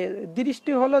যে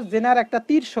দৃষ্টি হলো জেনার একটা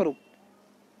তীর স্বরূপ।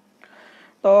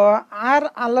 তো আর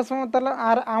আল্লাহ সুবহানাহু ওয়া তাআলা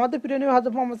আর আমাদের প্রিয় নবী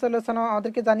হযরত মুহাম্মদ সাল্লাল্লাহু আলাইহি ওয়াসাল্লাম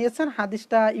আমাদেরকে জানিয়েছেন,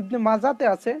 হাদিসটা ইবনে মাজাতে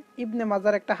আছে, ইবনে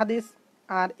মাজার একটা হাদিস।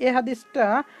 আর এই হাদিসটা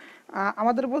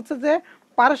আমাদের বলছে যে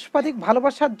পারস্পরিক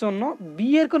ভালোবাসার জন্য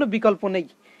বিয়ের কোনো বিকল্প নেই।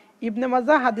 ইবনে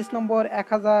মাজা হাদিস নম্বর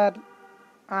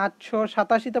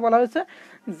 1887-তে বলা হয়েছে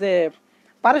যে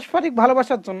পারস্পরিক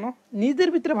ভালোবাসার জন্য, নিজের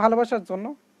ভিতরে ভালোবাসার জন্য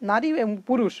নারী এবং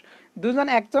পুরুষ দুজন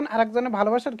একজন আরেকজনের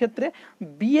ভালোবাসার ক্ষেত্রে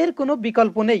বিয়ের কোনো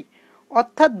বিকল্প নেই।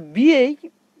 অর্থাৎ বিয়েই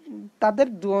তাদের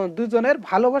দুজনের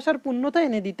ভালোবাসার পূর্ণতা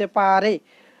এনে দিতে পারে।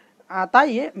 তাই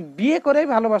বিয়ে করেই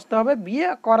ভালোবাসতে হবে, বিয়ে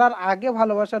করার আগে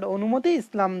ভালোবাসার অনুমতি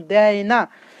ইসলাম দেয় না।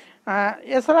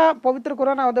 এছাড়া পবিত্র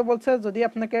কোরআন আমাদের বলছে যদি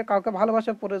আপনাকে কাউকে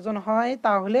ভালোবাসার প্রয়োজন হয়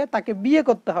তাহলে তাকে বিয়ে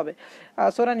করতে হবে।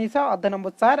 সূরা নিসা অধ্যায়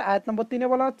নম্বর 4 আয়াত নম্বর 3-এ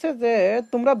বলা হচ্ছে যে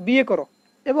তোমরা বিয়ে করো,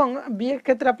 এবং বিয়ের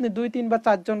ক্ষেত্রে আপনি 2, 3 বা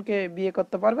 4 জনকে বিয়ে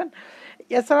করতে পারবেন।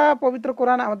 এছাড়া পবিত্র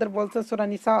কোরআন আমাদের বলছে সূরা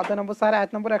নিসা অধ্যায় নম্বর 4 আয়াত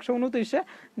নম্বর 129-এ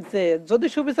যে যদি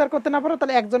সুবিচার করতে না পারো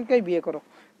তাহলে একজনকেই বিয়ে করো।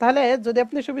 তাহলে যদি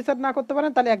আপনি সুবিচার না করতে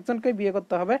পারেন তাহলে একজনকেই বিয়ে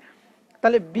করতে হবে।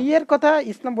 তাহলে বিয়ের কথা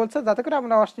ইসলাম বলছে যাতে করে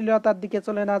আমরা অশ্লীলতার দিকে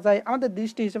চলে না যাই, আমাদের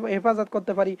দৃষ্টি হিসেবে হেফাজত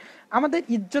করতে পারি, আমাদের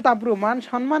ইজ্জত আবরু মান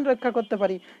সম্মান রক্ষা করতে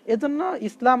পারি। এজন্য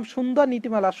ইসলাম সুন্দর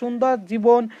নীতিমালা, সুন্দর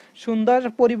জীবন, সুন্দর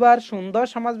পরিবার, সুন্দর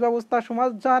সমাজ ব্যবস্থা,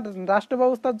 রাষ্ট্র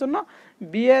ব্যবস্থার জন্য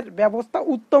বিয়ের ব্যবস্থা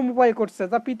উত্তম উপায় করছে,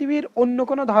 যা পৃথিবীর অন্য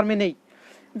কোনো ধর্মে নেই।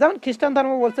 যেমন খ্রিস্টান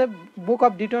ধর্ম বলছে বুক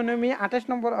অফ ডিটোনমি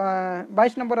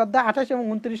 22 নম্বর অধ্যায় 28 এবং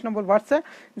 29 নম্বর ভার্সে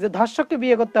যে ধর্ষককে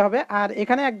বিয়ে করতে হবে। আর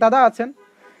এখানে এক দাদা আছেন,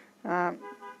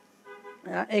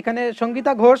 এখানে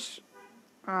সঙ্গীতা ঘোষ,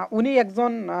 উনি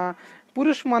একজন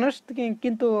পুরুষ মানুষ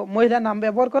কিন্তু মহিলার নাম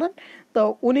ব্যবহার করেন। তো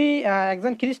উনি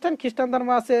একজন খ্রিস্টান ধর্ম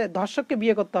আছে ধর্ষককে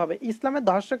বিয়ে করতে হবে। ইসলামের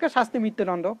ধর্ষকের শাস্তি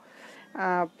মৃত্যুদণ্ড,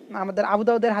 আমাদের আবু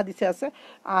দাউদের হাদিসে আছে।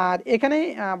 আর এখানে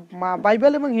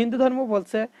বাইবেল এবং হিন্দু ধর্ম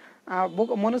বলছে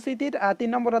মনুস্মৃতির 3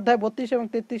 নম্বর অধ্যায় 32 এবং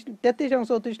 33 এবং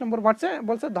 34 নম্বর ভার্সে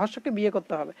বলছে ধর্ষককে বিয়ে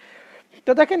করতে হবে।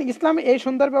 তো দেখেন ইসলাম এই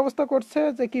সুন্দর ব্যবস্থা করছে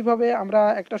যে কিভাবে আমরা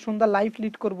একটা সুন্দর লাইফ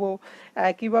লিড করব,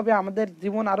 কিভাবে আমাদের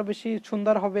জীবন আরো বেশি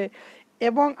সুন্দর হবে,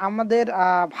 এবং আমাদের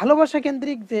ভালোবাসা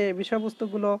কেন্দ্রিক যে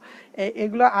বিষয়বস্তুগুলো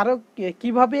এগুলো আরো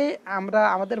কিভাবে আমরা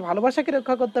আমাদের ভালোবাসাকে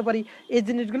রক্ষা করতে পারি, এই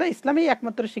জিনিসগুলো ইসলামই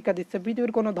একমাত্র শিক্ষা দিচ্ছে।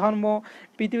 পৃথিবীর কোনো ধর্ম,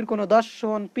 পৃথিবীর কোনো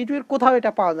দর্শন, পৃথিবীর কোথাও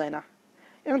এটা পাওয়া যায় না,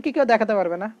 এমনকি কেউ দেখাতে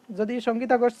পারবে না। যদি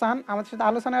সঙ্গীতা ঘোষ চান আমাদের সাথে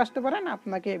আলোচনায় আসতে পারেন,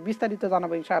 আপনাকে বিস্তারিত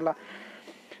জানাবো ইনশাআল্লাহ।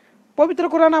 পবিত্র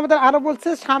কোরআন আমাদের আরো বলছে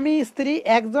স্বামী স্ত্রী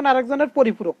একজন আরেকজনের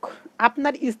পরিপূরক,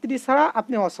 আপনার স্ত্রী ছাড়া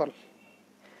আপনি অচল।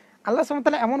 আল্লাহ সুবহানাহু ওয়া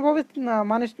তাআলা এমন ভাবে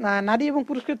মানুষ নারী এবং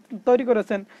পুরুষকে তৈরি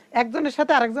করেছেন একজনের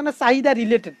সাথে আরেকজনের চাহিদা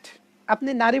রিলেটেড। আপনি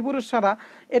নারী পুরুষ ছাড়া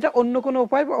এটা অন্য কোনো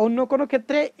উপায় বা অন্য কোনো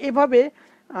ক্ষেত্রে এভাবে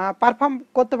পারফর্ম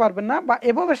করতে পারবেন না বা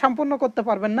এভাবে সম্পন্ন করতে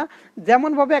পারবেন না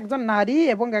যেমন ভাবে একজন নারী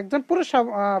এবং একজন পুরুষ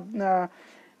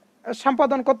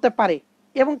সম্পাদন করতে পারে,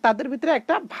 এবং তাদের ভিতরে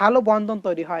একটা ভালো বন্ধন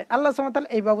তৈরি হয়। আল্লাহ সুবহানাহু ওয়া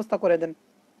তাআলা এই ব্যবস্থা করে দেন।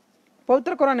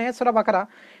 পবিত্র কোরআনে সূরা বাকারা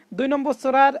 2 নম্বর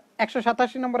সূরার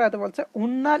 187 নম্বর আয়াতে বলছে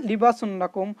উন্না লিবাসুন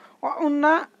লাকুম ওয়া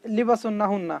উন্না লিবাসুন্না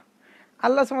হুন্না।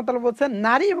 আল্লাহ সুবহানাহু ওয়া তাআলা বলছেন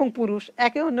নারী এবং পুরুষ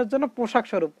একে অন্যের জন্য পোশাক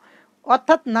স্বরূপ,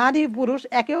 অর্থাৎ নারী পুরুষ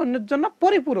একে অন্যের জন্য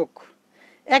পরিপূরক,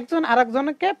 একজন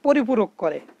আরেকজনকে পরিপূরক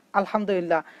করে।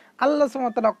 আলহামদুলিল্লাহ, আল্লাহ সুবহানাহু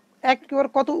ওয়া তাআলা একেবারে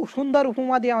কত সুন্দর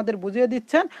উপমা দিয়ে আমাদের বুঝিয়ে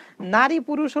দিচ্ছেন নারী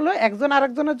পুরুষ হলো একজন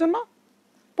আরেকজনের জন্য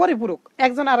পরিপূরক,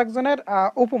 একজন আরেকজনের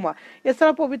উপমা।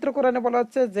 এছাড়া পবিত্র কোরআনে বলা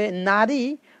হচ্ছে যে নারী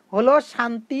হলো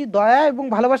শান্তি, দয়া এবং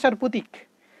ভালোবাসার প্রতীক।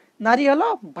 নারী হলো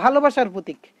ভালোবাসার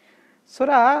প্রতীক।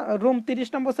 সূরা রুম 30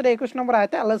 নম্বর সূরা 21 নম্বর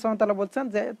আয়াতে আল্লাহ সুবহানাহু ওয়া তাআলা বলছেন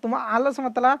যে আল্লাহ সুবহানাহু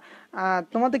ওয়া তাআলা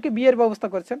তোমাদেরকে বিয়ের ব্যবস্থা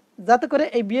করেছেন যাতে করে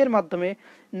এই বিয়ের মাধ্যমে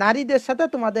নারীদের সাথে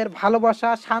তোমাদের ভালোবাসা,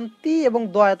 শান্তি এবং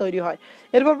দয়া তৈরি হয়।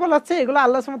 এরপর বলা হচ্ছে এগুলো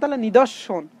আল্লাহ সুবহানাহু ওয়া তাআলা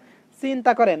নিদর্শন।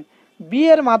 চিন্তা করেন,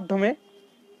 বিয়ের মাধ্যমে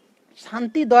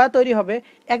শান্তি, দয়া তৈরি হবে,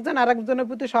 একজন আরেকজনের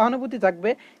প্রতি সহানুভূতি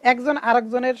জাগবে, একজন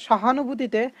আরেকজনের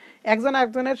সহানুভূতিতে একজন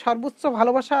আরেকজনের সর্বোচ্চ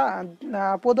ভালোবাসা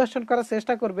প্রদর্শন করার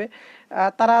চেষ্টা করবে,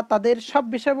 তারা তাদের সব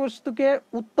বিষয়বস্তুকে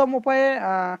উত্তম উপায়ে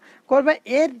করবে।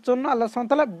 এর জন্য আল্লাহ সুবহানাহু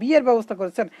ওয়া তাআলা বিয়ের ব্যবস্থা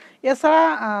করেছেন। এছাড়া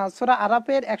সূরা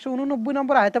আরাফের 189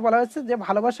 নম্বর আয়াতে বলা হয়েছে যে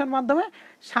ভালোবাসার মাধ্যমে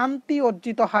শান্তি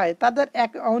অর্জিত হয়, তাদের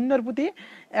এক অন্যের প্রতি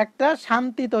একটা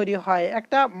শান্তি তৈরি হয়,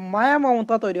 একটা মায়া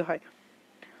মমতা তৈরি হয়।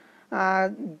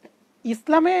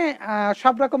 ইসলামে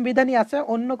সব রকম বিধানই আছে,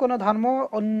 অন্য কোনো ধর্ম,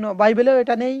 অন্য বাইবেলেও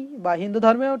এটা নেই বা হিন্দু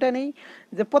ধর্মেও এটা নেই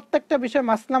যে প্রত্যেকটা বিষয়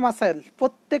মাসলা মাসাইল,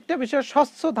 প্রত্যেকটা বিষয়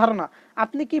স্বচ্ছ ধারণা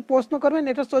আপনি কি প্রশ্ন করবেন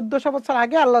এটা 1400 বছর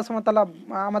আগে আল্লাহ সুবহানাহু ওয়া তাআলা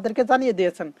আমাদেরকে জানিয়ে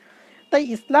দিয়েছেন। তাই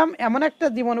ইসলাম এমন একটা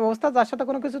জীবন ব্যবস্থা যার সাথে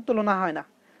কোনো কিছু তুলনা হয় না।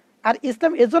 আর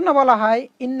ইসলাম এজন্য বলা হয়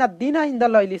ইন্না দীনা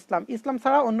ইনদাল্লাহিল ইসলাম, ইসলাম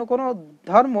ছাড়া অন্য কোনো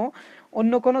ধর্ম,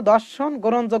 অন্য কোনো দর্শন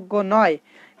গ্রহণযোগ্য নয়।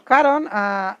 কারণ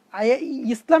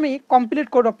ইসলামী কমপ্লিট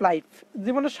কোড অফ লাইফ,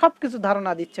 জীবনের সব কিছু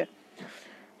ধারণা দিচ্ছে।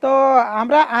 তো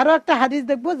আমরা আরো একটা হাদিস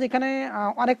দেখবো যেখানে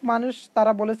অনেক মানুষ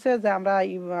তারা বলেছে যে আমরা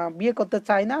বিয়ে করতে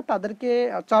চাই না, তাদেরকে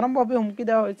চরমভাবে হুমকি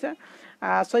দেওয়া হয়েছে।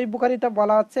 সহিহ বুখারীতে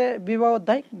বলা আছে, বিবাহ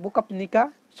অধ্যায়, বুক অফ নিকা,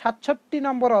 67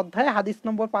 নম্বর অধ্যায়, হাদিস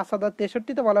নম্বর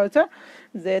 5063-তে বলা হয়েছে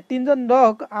যে তিনজন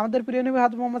লোক আমাদের প্রিয় নবী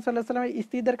হযরত মুহাম্মদ সাল্লাল্লাহু আলাইহি ওয়াসাল্লামের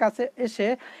স্ত্রীদের কাছে এসে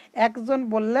একজন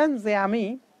বললেন যে আমি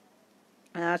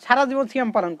সারা জীবন সিয়াম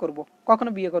পালন করব,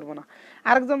 কখনো বিয়ে করব না।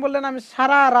 আরেকজন বললেন আমি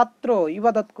সারা রাত্র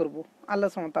ইবাদত করব আল্লাহ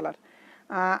সুবহানাহু ওয়া তাআলার।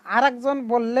 আরেকজন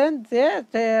বললেন যে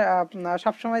যে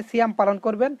সবসময় সিয়াম পালন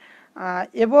করবেন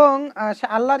এবং সে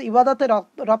আল্লাহর ইবাদতে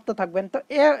রপ্ত থাকবেন। তো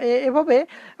এভাবে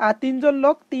তিনজন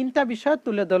লোক তিনটা বিষয়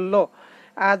তুলে ধরলো।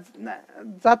 আজ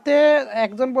যাতে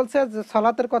একজন বলছে যে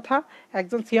সালাতের কথা,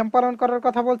 একজন সিয়াম পালন করার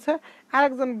কথা বলছে, আর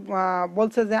একজন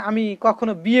বলছে যে আমি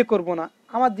কখনো বিয়ে করব না,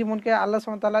 আমার জীবনকে আল্লাহ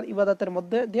সুবহানাহু ওয়া তাআলার ইবাদতের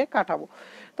মধ্যে দিয়ে কাটাবো।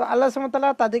 তো আল্লাহ সুবহানাহু ওয়া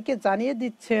তাআলা তাদেরকে জানিয়ে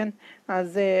দিচ্ছেন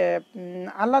যে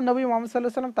আল্লাহ নবী মুহাম্মদ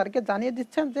সাল্লাল্লাহু আলাইহি ওয়াসাল্লাম তাদেরকে জানিয়ে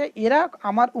দিচ্ছেন যে এরা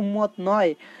আমার উম্মত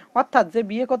নয়। অর্থাৎ যে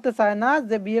বিয়ে করতে চায় না,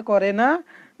 যে বিয়ে করে না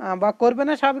বা করবে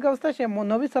না স্বাভাবিক অবস্থায়, সে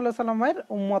নবী সাল্লাল্লাহু আলাইহি ওয়াসাল্লামের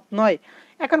উম্মত নয়।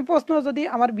 এখন প্রশ্ন, যদি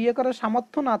আমার বিয়ে করার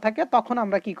সামর্থ্য না থাকে তখন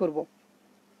আমরা কি করব?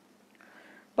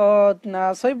 তো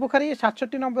সহিহ বুখারী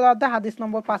 67 নম্বর অধ্যায়, হাদিস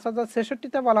নম্বর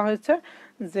 5063-তে বলা হয়েছে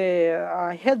যে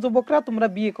হে যুবকরা, তোমরা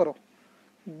বিয়ে করো।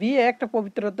 বিয়ে একটা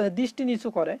পবিত্রতা, দৃষ্টি নিচু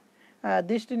করে,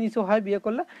 দৃষ্টি নিচু হয় বিয়ে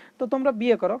করলে, তো তোমরা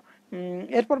বিয়ে করো।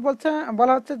 এরপর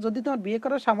বলা হচ্ছে যদি তোমার বিয়ে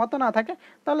করার সামর্থ্য না থাকে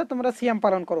তাহলে তোমরা সিয়াম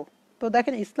পালন করো। তো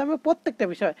দেখেন, ইসলামের প্রত্যেকটা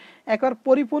বিষয় একবার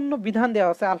পরিপূর্ণ বিধান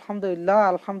দেওয়া আছে। আলহামদুলিল্লাহ,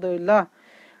 আলহামদুলিল্লাহ,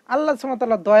 আল্লাহ সুবহানাহু ওয়া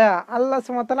তাআলা দয়া, আল্লাহ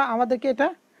সুবহানাহু ওয়া তাআলা আমাদেরকে এটা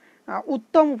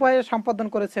উত্তম উপায়ে সম্পাদন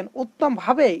করেছেন, উত্তম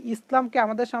ভাবে ইসলামকে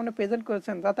আমাদের সামনে প্রেজেন্ট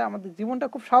করেছেন, যাতে আমাদের জীবনটা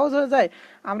খুব সহজ হয়ে যায়,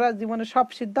 আমরা জীবনের সব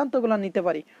সিদ্ধান্তগুলো নিতে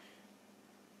পারি।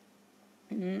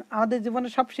 আমাদের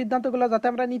জীবনের সব সিদ্ধান্তগুলো যাতে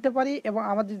আমরা নিতে পারি এবং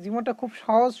আমাদের জীবনটা খুব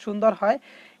সহজ সুন্দর হয়,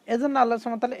 এজন্য আল্লাহ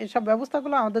সুবহানাহু ওয়া তাআলা এইসব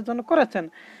ব্যবস্থাগুলো আমাদের জন্য করেছেন।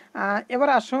 এবার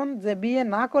আসুন যে বিয়ে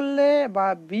না করলে বা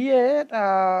বিয়ে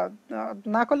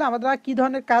না করলে আমরা কি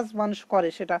ধরনের কাজ মানুষ করে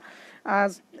সেটা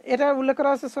এটা উল্লেখ করা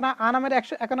আছে সূরা আনামের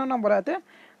 151 নম্বর আয়াতে।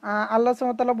 আল্লাহ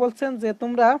সুবহানাহু ওয়া তাআলা বলছেন যে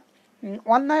তোমরা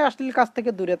অন্যায় অশ্লীল কাজ থেকে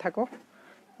দূরে থাকো,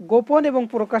 গোপন এবং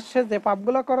প্রকাশ্যে যে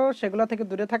পাপগুলো করো সেগুলো থেকে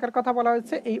দূরে থাকার কথা বলা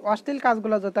হয়েছে, এই অশ্লীল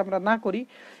কাজগুলো যাতে আমরা না করি।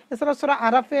 এছাড়া সূরা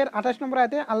আরাফের 28 নম্বর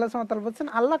আয়াতে আল্লাহ সুবহানাহু ওয়া তাআলা বলছেন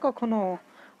আল্লাহ কখনো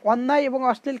অন্যায় এবং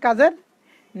অশ্লীল কাজের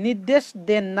নির্দেশ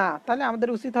দেন না। তাহলে আমাদের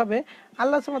উচিত হবে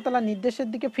আল্লাহ সুবহানাহু ওয়া তাআলার নির্দেশের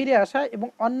দিকে ফিরে আসা এবং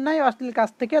অন্যায় অশ্লীল কাজ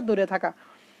থেকে দূরে থাকা।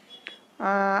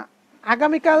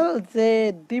 আগামীকাল যে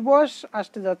দিবস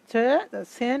আসতে যাচ্ছে,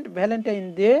 সেন্ট ভ্যালেন্টাইন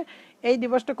ডে, এই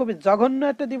দিবসটা খুবই জঘন্য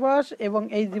একটা দিবস এবং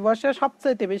এই দিবসে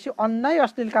সবচাইতে বেশি অন্যায়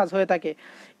অশ্লীল কাজ হয়ে থাকে।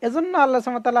 এজন্য আল্লাহ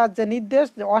সুবহানাহু ওয়া তাআলার যে নির্দেশ,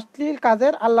 যে অশ্লীল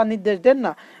কাজের আল্লাহ নির্দেশ দেন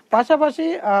না। পাশাপাশি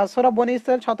সূরা বনী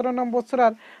ইসরাঈল 17 নম্বর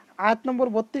সূরার আয়াত নম্বর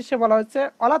 32-এ বলা হচ্ছে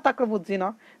ওয়ালা তাকরাবুজ জিনা,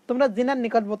 তোমরা জিনার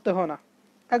নিকটবর্তী হও না।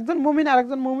 একজন মুমিন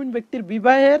আরেকজন মুমিন ব্যক্তির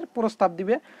বিবাহের প্রস্তাব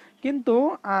দিবে, কিন্তু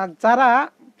যারা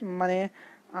মানে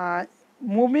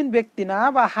মুমিন ব্যক্তি না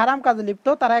বা হারাম কাজে লিপ্ত,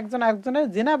 তারা একজন আরেকজনের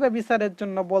জিনা ব্যভিচারের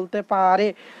জন্য বলতে পারে।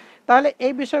 তাহলে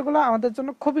এই বিষয়গুলো আমাদের জন্য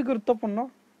খুবই গুরুত্বপূর্ণ,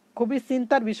 খুবই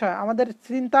চিন্তার বিষয়। আমাদের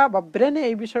চিন্তা বা ব্রেনে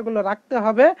এই বিষয়গুলো রাখতে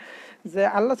হবে যে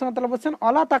আল্লাহ সুবহানাহু ওয়া তাআলা বলেছেন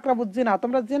ওয়ালা তাকরাবুজ জিনা,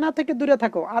 তোমরা জিনা থেকে দূরে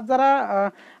থাকো। আর যারা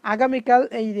আগামীকাল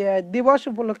এই দিবস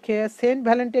উপলক্ষে সেন্ট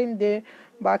ভ্যালেন্টাইন ডে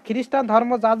বা খ্রিস্টান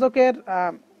ধর্ম যাজকের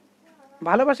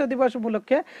ভালোবাসা দিবস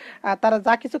উপলক্ষে তারা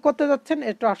যা কিছু করতে যাচ্ছেন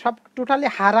এটা সব টোটালি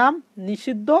হারাম,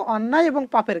 নিষিদ্ধ, অন্যায় এবং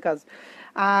পাপের কাজ।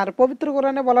 আর পবিত্র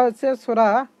কোরআনে বলা হয়েছে সূরা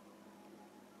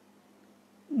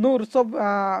নূর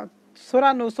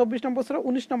 24 নম্বর সূরা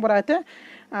 19 নম্বর আয়াতে,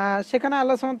 সেখানে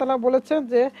আল্লাহ সুবহানাহু ওয়া তাআলা বলেছেন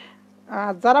যে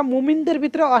যারা মুমিনদের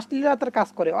ভিতরে অশ্লীলতার কাজ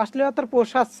করে, অশ্লীলতার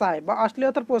প্রসার চায় বা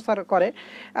অশ্লীলতার প্রসার করে,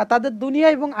 তাদের দুনিয়া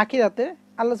এবং আখিরাতে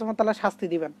আল্লাহ সুবহানাহু ওয়া তাআলা শাস্তি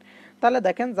দিবেন। তাহলে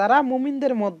দেখেন, যারা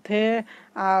মুমিনদের মধ্যে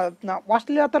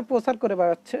অশ্লীলতার প্রচার করে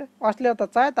বেড়াচ্ছে, অশ্লীলতা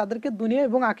চায়, তাদেরকে দুনিয়া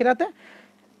এবং আখিরাতে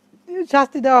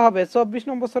শাস্তি দেওয়া হবে। 24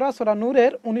 নম্বর সূরা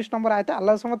নূরের 19 নম্বর আয়াতে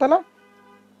আল্লাহ সুবহানাহু ওয়া তাআলা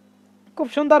খুব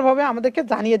সুন্দরভাবে আমাদেরকে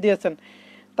জানিয়ে দিয়েছেন।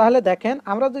 তাহলে দেখেন,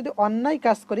 আমরা যদি অন্যায়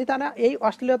কাজ করি তাহলে এই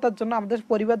অশ্লীলতার জন্য আমাদের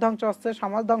পরিবার ধ্বংস হচ্ছে,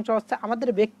 সমাজ ধ্বংস হচ্ছে, আমাদের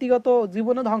ব্যক্তিগত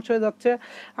জীবনও ধ্বংস হয়ে যাচ্ছে,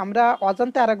 আমরা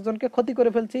অজান্তে আরেকজনকে ক্ষতি করে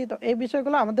ফেলছি। তো এই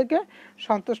বিষয়গুলো আমাদেরকে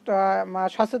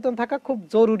সচেতন থাকা খুব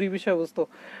জরুরি বিষয়বস্তু।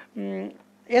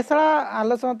 এছাড়া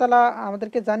আল্লাহ সুবহানাহু ওয়া তাআলা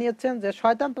আমাদেরকে জানিয়েছেন যে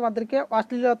শয়তান তোমাদেরকে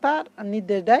অশ্লীলতার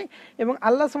নির্দেশ দেয় এবং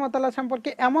আল্লাহ সুবহানাহু ওয়া তাআলা সম্পর্কে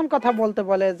এমন কথা বলতে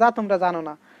বলে যা তোমরা জানো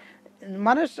না।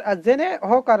 মানুষ জেনে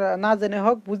হোক আর না জেনে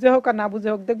হোক, বুঝে হোক আর না বুঝে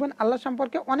হোক, দেখবেন আল্লাহ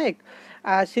সম্পর্কে অনেক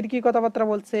শিরকি কথাবার্তা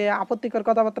বলছে, আপত্তিকর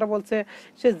কথাবার্তা বলছে।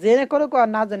 সে জেনে করুক আর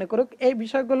না জেনে করুক, এই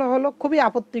বিষয়গুলো হলো খুবই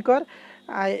আপত্তিকর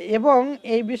এবং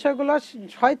এই বিষয়গুলো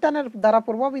শয়তানের দ্বারা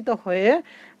প্রভাবিত হয়ে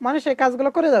মানুষ এই কাজগুলো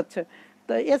করে যাচ্ছে।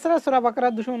 তো এছাড়া সূরা বাকারা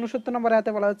 269 নম্বর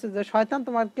আয়াতে বলা হচ্ছে যে শয়তান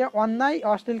তোমাকে অন্যায়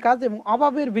অশ্লীল কাজ এবং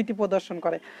অভাবের ভীতি প্রদর্শন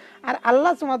করে, আর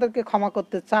আল্লাহ তোমাদেরকে ক্ষমা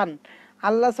করতে চান।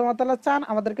 আল্লাহ সুবহানাহু ওয়া তাআলা চান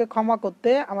আমাদেরকে ক্ষমা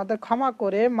করতে, আমাদের ক্ষমা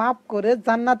করে মাফ করে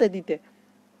জান্নাতে দিতে।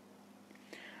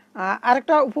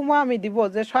 আরেকটা উপমা আমি দিব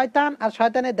যে শয়তান আর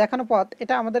শয়তানের দেখানো পথ,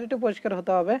 এটা আমাদের একটু পরিষ্কার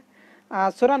হতে হবে।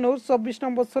 সূরা নূর 24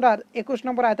 নম্বর সূরার 21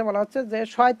 নম্বর আয়াতে বলা হচ্ছে যে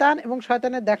শয়তান এবং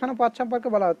শয়তানের দেখানো পথ সম্পর্কে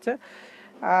বলা হচ্ছে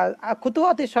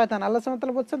খুতুওয়াতি শয়তান, আল্লাহ সুবহানাহু ওয়া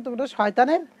তাআলা বলছেন তোমরা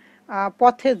শয়তানের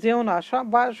পথে যেও না,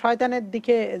 বা শয়তানের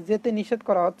দিকে যেতে নিষেধ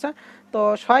করা হচ্ছে। তো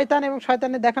শয়তান এবং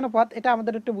শয়তানের দেখানো পথ, এটা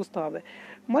আমাদের একটু বুঝতে হবে।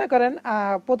 মনে করেন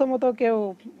প্রথমত কেউ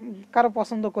কারো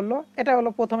পছন্দ করলো, এটা হলো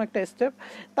প্রথম একটা স্টেপ।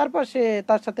 তারপর সে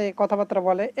তার সাথে কথাবার্তা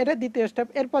বলে, এটা দ্বিতীয় স্টেপ।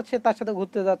 এরপর সে তার সাথে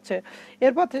ঘুরতে যাচ্ছে,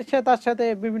 এরপর সে তার সাথে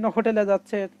বিভিন্ন হোটেলে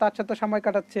যাচ্ছে, তার সাথে সময়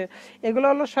কাটাচ্ছে। এগুলো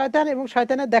হলো শয়তান এবং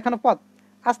শয়তানের দেখানো পথ।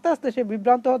 আস্তে আস্তে সে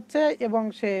বিভ্রান্ত হচ্ছে এবং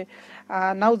সে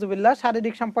নাউজুবিল্লাহ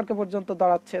শারীরিক সম্পর্কে পর্যন্ত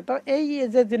দাঁড়াচ্ছে। তো এই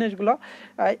যে জিনিসগুলো,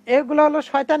 এগুলো হলো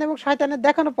শয়তান এবং শয়তানের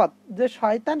দেখানো পথ, যে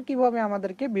শয়তান কিভাবে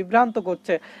আমাদেরকে বিভ্রান্ত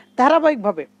করছে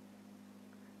ধারাবাহিকভাবে।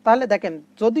 তাহলে দেখেন,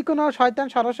 যদি কোনো শয়তান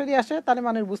সরাসরি আসে তাহলে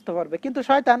মানুষ বুঝতে পারবে, কিন্তু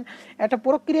শয়তান একটা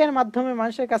প্রক্রিয়ার মাধ্যমে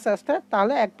মানুষের কাছে আসছে,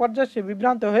 তাহলে এক পর্যায়ে সে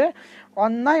বিভ্রান্ত হয়ে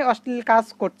অন্যায় অশ্লীল কাজ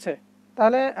করছে।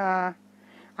 তাহলে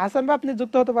হাসান ভাই, আপনি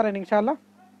যুক্ত হতে পারেন ইনশাআল্লাহ।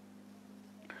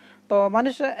 তো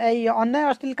মানুষ এই অন্যায়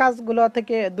অশ্লীল কাজগুলো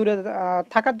থেকে দূরে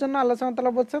থাকার জন্য আল্লাহ সুবহানাহু ওয়া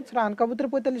তাআলা বলছেন সূরা আনকাবুতের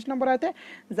 45 নম্বর আয়াতে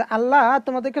যে আল্লাহ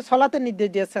তোমাদেরকে সলাতের নির্দেশ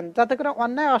দিয়েছেন যাতে করে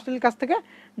অন্যায় অশ্লীল কাজ থেকে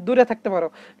দূরে থাকতে পারো।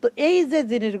 তো এই যে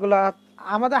জিনিসগুলো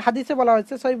আমাদের হাদিসে বলা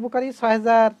হয়েছে, সহিহ বুখারী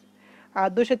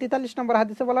 6243 নম্বর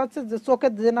হাদিসে বলা হচ্ছে যে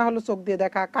চোখের জেনা হলো চোখ দিয়ে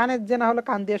দেখা, কানের জেনা হলো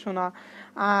কান দিয়ে শোনা,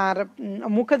 আর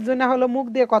মুখের জেনা হলো মুখ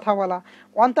দিয়ে কথা বলা,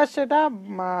 অন্তর সেটা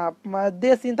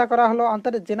দিয়ে চিন্তা করা হলো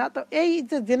অন্তরের জেনা। তো এই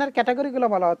যে জেনার ক্যাটাগরিগুলো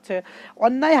বলা হচ্ছে,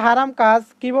 অন্যায় হারাম কাজ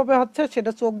কিভাবে হচ্ছে,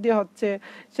 সেটা চোখ দিয়ে হচ্ছে,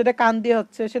 সেটা কান দিয়ে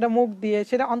হচ্ছে, সেটা মুখ দিয়ে,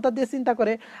 সেটা অন্তর দিয়ে চিন্তা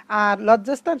করে। আর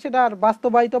লজ্জাস্থান সেটা আর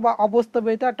বাস্তবায়িত বা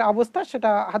অবাস্তবায়িত একটা অবস্থা,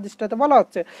 সেটা হাদিসটাতে বলা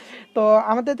হচ্ছে। তো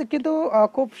আমাদের কিন্তু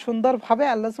খুব সুন্দরভাবে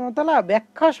আল্লাহ সুবহানাহু ওয়া তাআলা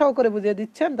ব্যাখ্যা সহকারে বুঝিয়ে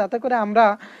দিচ্ছেন যাতে করে আমরা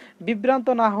বিভ্রান্ত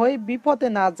না হই, বিপদে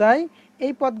না যাই,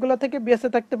 এই পথগুলো থেকে বেঁচে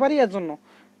থাকতে পারি। এর জন্য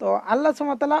তো আল্লাহ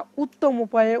সুবহানাহু ওয়া তাআলা উত্তম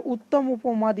উপায়ে উত্তম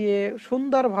উপমা দিয়ে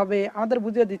সুন্দরভাবে আমাদের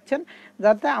বুঝিয়ে দিচ্ছেন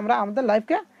যাতে আমরা আমাদের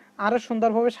লাইফকে আরো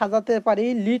সুন্দরভাবে সাজাতে পারি,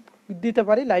 লিড দিতে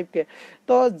পারি লাইফকে।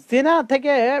 তো জিনা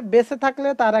থেকে বেঁচে থাকলে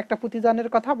তার একটা প্রতিদানের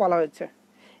কথা বলা হয়েছে,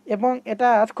 এবং এটা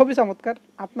খুবই চমৎকার।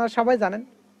 আপনারা সবাই জানেন,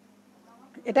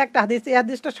 এটা একটা হাদিস, এই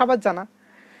হাদিসটা সবার জানা।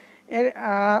 এর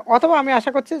অথবা আমি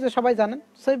আশা করছি যে সবাই জানেন।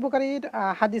 সহিহ বুখারীর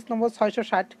হাদিস নম্বর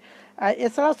 660।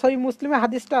 এছাড়া সহিহ মুসলিমে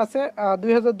হাদিসটা আছে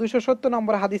 2270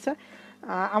 নম্বর হাদিসে।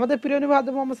 আমাদের প্রিয় নবী হযরত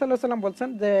মুহাম্মদ সাল্লাল্লাহু আলাইহি ওয়াসাল্লাম বলছেন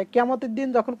যে কিয়ামতের দিন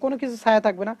যখন কোনো কিছু ছায়া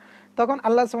থাকবে না, তখন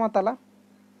আল্লাহ সুবহানাহু ওয়া তাআলা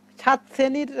 7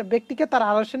 শ্রেণীর ব্যক্তিকে তার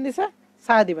আরশের নিচে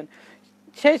ছায়া দিবেন।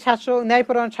 সেই শাসক,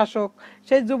 ন্যায়পরায়ণ শাসক,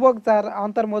 সেই যুবক যার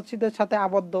অন্তর মসজিদের সাথে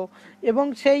আবদ্ধ, এবং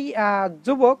সেই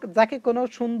যুবক যাকে কোনো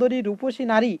সুন্দরী রূপসী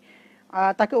নারী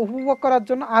তাকে উপভোগ করার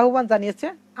জন্য আহ্বান জানিয়েছে,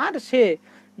 আর সে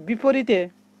বিপরীতে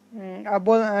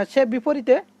সে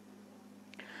বিপরীতে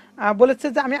বলেছে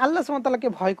যে আমি আল্লাহ সুবহানাহু ওয়া তাআলাকে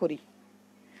ভয় করি।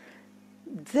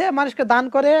 যে মানুষকে দান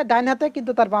করে ডাইন হাতে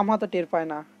কিন্তু তার বাম হাতে টের পায়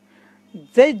না,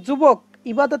 যেই যুবক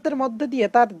ইবাদতের মধ্যে দিয়ে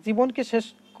তার জীবনকে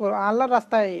আল্লাহর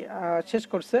রাস্তায় শেষ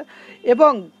করছে,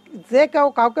 এবং যে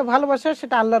কাউকে ভালোবাসে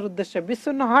সেটা আল্লাহর উদ্দেশ্যে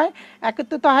বিচ্ছিন্ন হয়,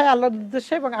 একত্রিত হয় আল্লাহর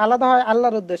উদ্দেশ্যে এবং আলাদা হয়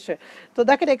আল্লাহর উদ্দেশ্যে। তো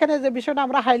দেখেন এখানে যে বিষয়টা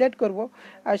আমরা হাইলাইট করব,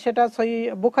 সেটা সহিহ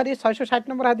বুখারী 660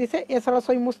 নম্বর হাদিসে, এছাড়া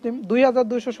সহিহ মুসলিম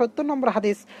 2270 নম্বর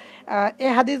হাদিস।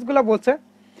 এই হাদিসগুলো বলছে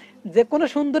যে কোনো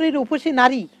সুন্দরী রূপসী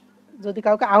নারী যদি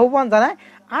কাউকে আহ্বান জানায়,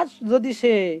 আর যদি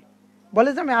সে বলে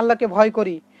যে আমি আল্লাহকে ভয়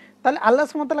করি, তাহলে আল্লাহ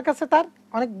সুবহানাহু ওয়া তাআলার কাছে তার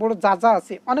অনেক বড় যাজা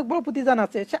আছে, অনেক বড় প্রতিদান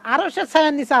আছে, সে আরো সে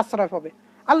ছায়ার নিচে আশ্রয় পাবে।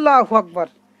 আল্লাহু আকবার।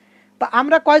 তো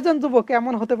আমরা কয়জন যুবক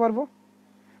এমন হতে পারবো,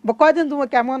 বা কয়জন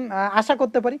যুবক এমন আশা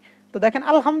করতে পারি? তো দেখেন,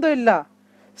 আলহামদুলিল্লাহ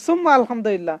সুম্মা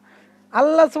আলহামদুলিল্লাহ,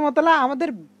 আল্লাহ সুবহানাহু ওয়া তাআলা আমাদের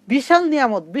বিশাল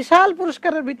নিয়ামত, বিশাল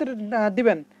পুরস্কারের ভিতরে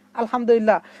দিবেন,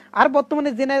 আলহামদুলিল্লাহ। আর বর্তমানে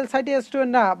জেনারেল সাইটে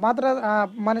স্টুডেন্ট না,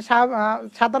 মানে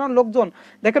সাধারণ লোকজন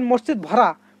দেখেন মসজিদ ভরা,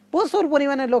 প্রচুর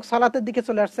পরিমাণে লোক সালাতের দিকে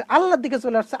চলে আসছে, আল্লাহর দিকে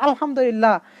চলে আসছে।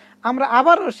 আলহামদুলিল্লাহ, আমরা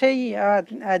আবারও সেই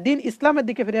দিন ইসলামের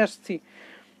দিকে ফিরে আসছি।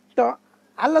 তো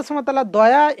আল্লাহ সুবহানাহু ওয়া তাআলার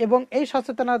দয়া এবং এই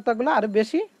সচেতনতাগুলো আরো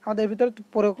বেশি আমাদের ভিতরে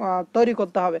তৈরি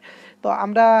করতে হবে। তো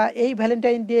আমরা এই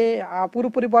ভ্যালেন্টাইন ডে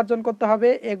পুরোপুরি বর্জন করতে হবে,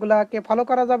 এগুলাকে ফলো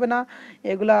করা যাবে না।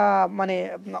 এগুলা মানে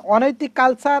অনৈতিক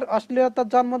কালচার, অশ্লীলতার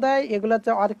জন্ম দেয়। এগুলা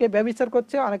অনেকে ব্যভিচার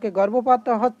করছে, অনেকে গর্ভপাত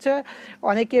হচ্ছে,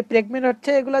 অনেকে প্রেগনেন্ট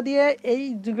হচ্ছে। এগুলা দিয়ে এই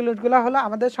যেগুলো হলো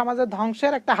আমাদের সমাজের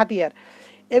ধ্বংসের একটা হাতিয়ার।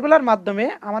 এগুলোর মাধ্যমে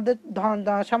আমাদের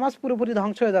সমাজ পুরোপুরি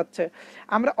ধ্বংস হয়ে যাচ্ছে,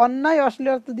 আমরা অন্যায়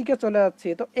অশ্লীলতার দিকে চলে যাচ্ছি।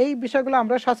 তো এই বিষয়গুলো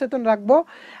আমরা সচেতন রাখবো,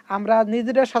 আমরা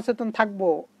নিজেরা সচেতন থাকবো,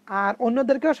 আর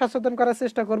অন্যদেরকেও সচেতন করার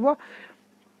চেষ্টা করব।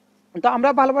 তো আমরা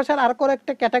ভালোবাসার আর কোনো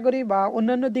একটা ক্যাটাগরি বা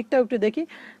অন্যান্য দিকটাও একটু দেখি।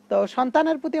 তো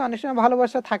সন্তানের প্রতি অনেক সময়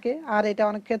ভালোবাসা থাকে, আর এটা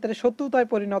অনেক ক্ষেত্রে শত্রুতায়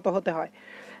পরিণত হতে হয়।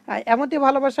 এমনটি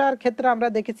ভালোবাসার ক্ষেত্রে আমরা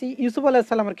দেখেছি ইউসুফ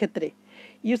আলাইসাল্লামের ক্ষেত্রে।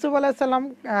 ইউসুফ আলাইসাল্লাম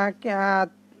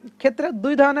ক্ষেত্রে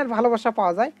দুই ধরনের ভালোবাসা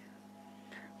পাওয়া যায়।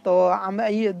 তো আমরা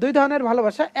এই দুই ধরনের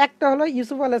ভালোবাসা, একটা হলো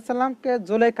ইউসুফ আলাইসাল্লামকে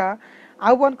জুলেখা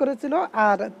আহ্বান করেছিল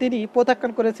আর তিনি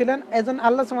প্রত্যাখ্যান করেছিলেন, এজন্য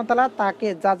আল্লাহ সুবহানাহু ওয়া তাআলা তাকে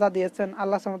যা যা দিয়েছেন,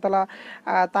 আল্লাহ সুবহানাহু ওয়া তাআলা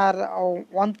তার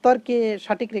অন্তরকে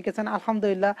সঠিক রেখেছেন,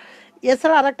 আলহামদুলিল্লাহ।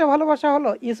 এছাড়া আরেকটা ভালোবাসা হলো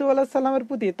ইউসুফ আলাইসাল্লামের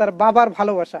প্রতি তার বাবার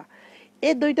ভালোবাসা।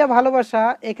 এই দুইটা ভালোবাসা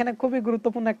এখানে খুবই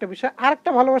গুরুত্বপূর্ণ একটা বিষয়।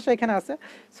 আরেকটা ভালোবাসা এখানে আছে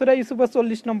সূরা ইউসুফের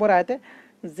 40 নম্বর আয়াতে,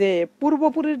 যে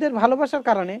পূর্বপুরুষদের ভালোবাসার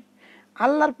কারণে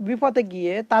আল্লাহর বিপদে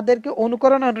গিয়ে তাদেরকে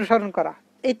অনুসরণ করা।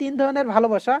 এই তিন ধরনের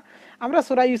ভালোবাসা আমরা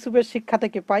সূরা ইউসুফের শিক্ষা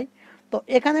থেকে পাই। তো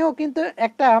এখানেও কিন্তু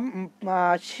একটা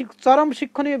চরম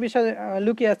শিক্ষণীয় বিষয়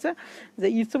লুকিয়ে আছে, যে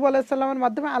ইউসুফ আলাইসাল্লামের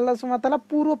মাধ্যমে আল্লাহ সুবহানাহু ওয়া তাআলা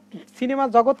পুরো সিনেমা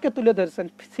জগৎকে তুলে ধরেছেন।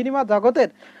 সিনেমা জগতের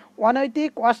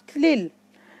অনৈতিক অশ্লীল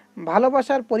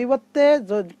ভালোবাসার পরিবর্তে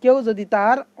কেউ যদি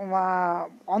তার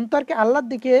অন্তরকে আল্লাহর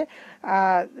দিকে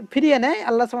ফিরিয়ে নেয়,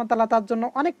 আল্লাহ সুবহানাহু ওয়া তাআলা তার জন্য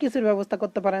অনেক কিছুর ব্যবস্থা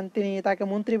করতে পারেন। তিনি তাকে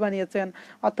মন্ত্রী বানিয়েছেন,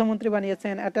 অর্থমন্ত্রী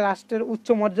বানিয়েছেন, একটা রাষ্ট্রের উচ্চ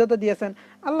মর্যাদা দিয়েছেন।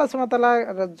 আল্লাহ সুবহানাহু ওয়া তাআলার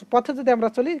পথে যদি আমরা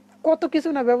চলি, কত কিছু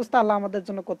না ব্যবস্থা আল্লাহ আমাদের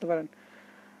জন্য করতে পারেন।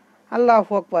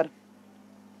 আল্লাহু আকবার।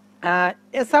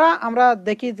 এছাড়া আমরা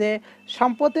দেখি যে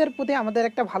সম্পদের প্রতি আমাদের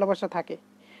একটা ভালোবাসা থাকে।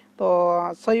 তো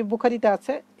সহিহ বুখারীতে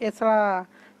আছে, এছাড়া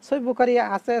সহিহ বুখারী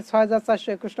আছে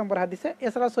 6421 নম্বর হাদিসে,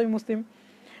 এছাড়া সহিহ মুসলিম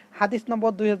হাদিস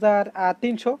নম্বর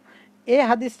 2300। এই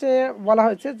হাদিসে বলা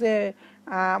হয়েছে যে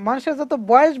মানুষের যত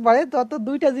বয়স বাড়ে তত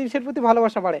দুইটা জিনিসের প্রতি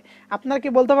ভালোবাসা বাড়ে। আপনারা কি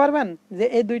বলতে পারবেন যে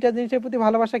এই দুইটা জিনিসের প্রতি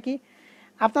ভালোবাসা কি?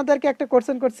 আপনাদেরকে একটা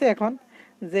কোশ্চেন করছি এখন,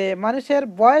 যে মানুষের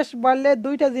বয়স বাড়লে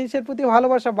দুইটা জিনিসের প্রতি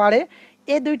ভালোবাসা বাড়ে,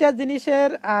 এই দুইটা জিনিসের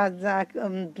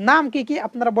নাম কি কি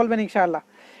আপনারা বলবেন ইনশাআল্লাহ।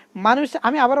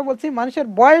 আমি আবারও বলছি, মানুষের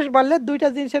বয়স বাড়লে দুইটা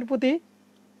জিনিসের প্রতি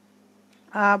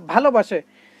ভালোবাসে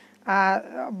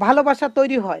ভালোবাসা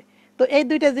তৈরি হয়। তো এই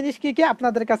দুইটা জিনিস কি কি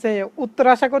আপনাদের কাছে উত্তর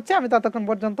আশা করছি, আমি ততক্ষণ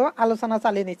পর্যন্ত আলোচনা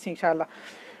চালিয়ে নিচ্ছি ইনশাআল্লাহ।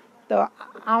 তো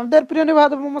আমাদের প্রিয় নবী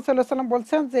হযরত মুহাম্মদ সাল্লাল্লাহু আলাইহি ওয়াসাল্লাম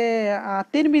বলছেন যে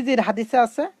তিরমিজির হাদিসে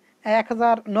আছে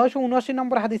 1979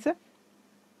 নম্বর হাদিসে,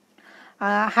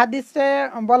 হাদিসে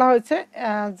বলা হয়েছে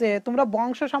যে তোমরা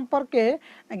বংশ সম্পর্কে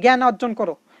জ্ঞান অর্জন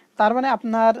করো। তার মানে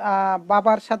আপনার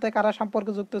বাবার সাথে কারা সম্পর্ক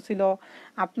যুক্ত ছিল,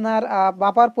 আপনার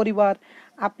বাবার পরিবার,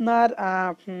 আপনার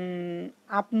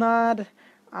আপনার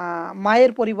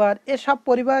মায়ের পরিবার, এসব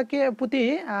পরিবারকে প্রতি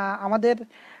আমাদের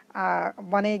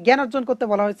মানে জ্ঞান অর্জন করতে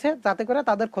বলা হয়েছে, যাতে করে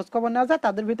তাদের খোঁজখবর নেওয়া যায়,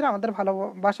 তাদের ভিতরে আমাদের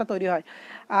ভালোবাসা তৈরি হয়।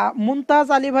 মুমতাজ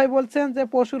আলী ভাই বলছেন যে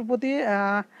পশুর প্রতি,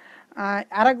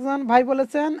 আরেকজন ভাই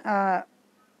বলেছেন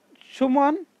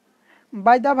সুমন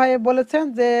বাইদা ভাই বলেছেন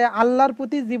যে আল্লাহর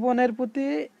প্রতি, জীবনের প্রতি,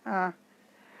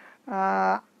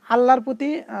 আল্লাহর প্রতি।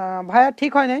 ভাইয়া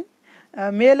ঠিক হয় নাই,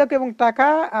 মেয়ে লোক এবং টাকা।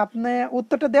 আপনি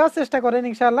উত্তরটা দেওয়ার চেষ্টা করেন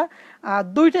ইনশাআল্লাহ।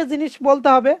 দুইটা জিনিস বলতে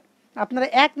হবে, আপনারা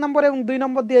 1 নম্বর এবং 2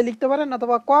 নম্বর দিয়ে লিখতে পারেন,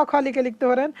 অথবা ক খ লিখে লিখতে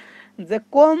পারেন যে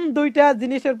কোন দুইটা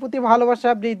জিনিসের প্রতি ভালোবাসা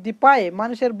বৃদ্ধি পায়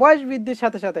মানুষের বয়স বৃদ্ধির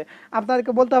সাথে সাথে।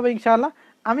 আপনাদেরকে বলতে হবে ইনশাআল্লাহ।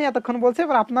 আমি এতক্ষণ বলছি,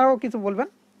 এবার আপনারাও কিছু বলবেন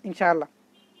ইনশাআল্লাহ।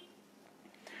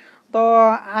 তো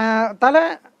তাহলে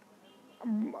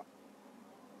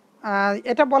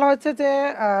এটা বলা হচ্ছে যে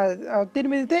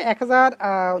তিরমিজিতে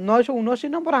 1979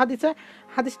 নম্বর হাদিসে,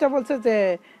 হাদিসটা বলছে যে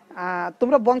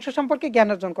তোমরা বংশ সম্পর্কে জ্ঞান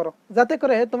অর্জন করো, যাতে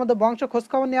করে তোমাদের বংশ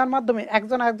খোঁজখবর নেওয়ার মাধ্যমে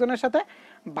একজন আরেকজনের সাথে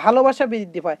ভালোবাসা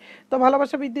বৃদ্ধি পায়। তো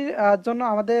ভালোবাসা বৃদ্ধির জন্য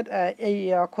আমাদের এই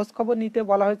খোঁজখবর নিতে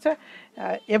বলা হয়েছে,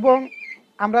 এবং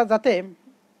আমরা যাতে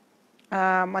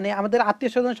মানে আমাদের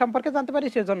আত্মীয় স্বজন সম্পর্কে জানতে পারি,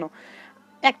 সেজন্য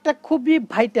একটা খুবই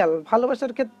ভাইটাল,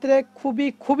 ভালোবাসার ক্ষেত্রে খুবই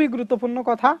খুবই গুরুত্বপূর্ণ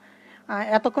কথা,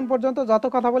 এতক্ষণ পর্যন্ত যত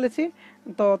কথা বলেছি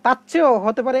তো তার চেয়েও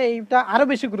হতে পারে এইটা আরো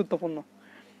বেশি গুরুত্বপূর্ণ।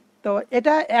 তো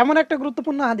এটা এমন একটা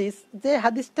গুরুত্বপূর্ণ হাদিস, যে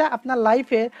হাদিসটা আপনার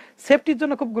লাইফে সেফটির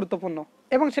জন্য খুব গুরুত্বপূর্ণ,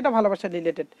 এবং সেটা ভালোবাসা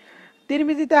রিলেটেড।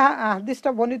 তিরমিজিতে হাদিসটা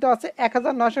বর্ণিত আছে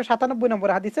 1997 নম্বর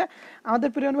হাদিসে। আমাদের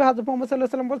প্রিয় নবী হযরত মুহাম্মদ সাল্লাল্লাহু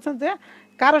আলাইহি ওয়াসাল্লাম বলছেন যে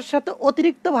কারোর সাথে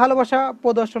অতিরিক্ত ভালোবাসা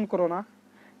প্রদর্শন করো না,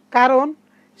 কারণ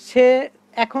সে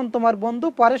এখন তোমার বন্ধু,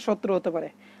 পরে শত্রু হতে পারে।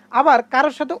 আবার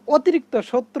কারোর সাথে অতিরিক্ত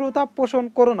শত্রুতা পোষণ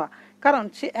করো না, কারণ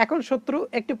সে এখন শত্রু,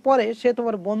 একটু পরে সে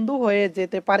তোমার বন্ধু হয়ে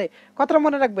যেতে পারে। কথাটা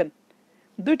মনে রাখবেন,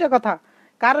 দুইটা কথা।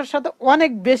 কারোর সাথে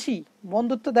অনেক বেশি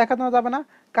বন্ধুত্ব দেখানো যাবে না,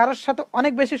 কারোর সাথে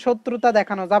অনেক বেশি শত্রুতা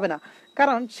দেখানো যাবে না,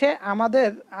 কারণ সে আমাদের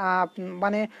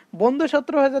মানে বন্ধু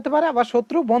শত্রু হয়ে যেতে পারে, আবার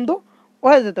শত্রু বন্ধু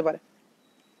হয়ে যেতে পারে।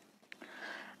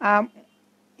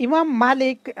 ইমাম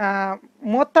মালিক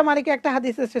মুয়াত্তা মালিকে একটা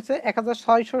হাদিস এসেছে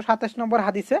 1627 নম্বর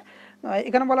হাদিসে।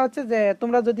 এখানে বলা হচ্ছে যে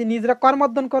তোমরা যদি নিজেরা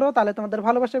কর্মর্দন করো তাহলে তোমাদের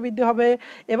ভালোবাসা বৃদ্ধি হবে,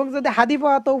 এবং যদি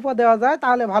হাদিয়া তৌফা দেওয়া যায়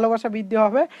তাহলে ভালোবাসা বৃদ্ধি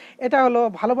হবে। এটা হলো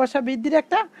ভালোবাসা বৃদ্ধির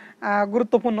একটা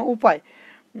গুরুত্বপূর্ণ উপায়।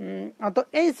 তো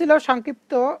এই ছিল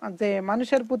সংক্ষিপ্ত যে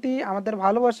মানুষের প্রতি আমাদের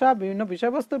ভালোবাসা, বিভিন্ন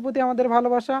বিষয়বস্তুর প্রতি আমাদের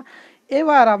ভালোবাসা।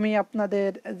 এবার আমি আপনাদের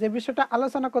যে বিষয়টা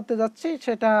আলোচনা করতে যাচ্ছি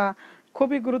সেটা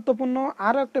খুবই গুরুত্বপূর্ণ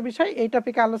আরো একটা বিষয়। এই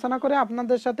টপিকে আলোচনা করে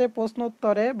আপনাদের সাথে প্রশ্ন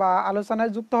উত্তরে বা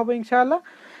আলোচনায় যুক্ত হবে ইনশাআল্লাহ।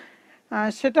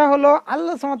 সেটা হলো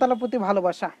আল্লাহ সুবহানাহু ওয়া তাআলার প্রতি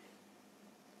ভালোবাসা,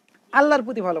 আল্লাহর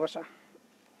প্রতি ভালোবাসা।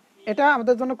 এটা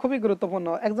আমাদের জন্য খুবই গুরুত্বপূর্ণ,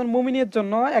 একজন মুমিনের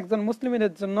জন্য, একজন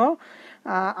মুসলিমের জন্য,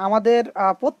 আমাদের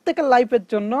প্রত্যেকের লাইফের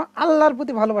জন্য আল্লাহর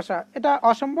প্রতি ভালোবাসা এটা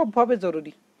অসম্ভবভাবে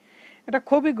জরুরি। এটা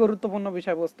খুবই গুরুত্বপূর্ণ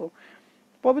বিষয়বস্তু।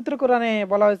 পবিত্র কোরআনে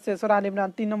বলা হয়েছে সূরা আল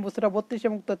ইমরান 3 নম্বর সূরা 32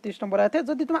 এবং 33 নম্বর আয়াতে,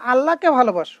 যদি তুমি আল্লাহকে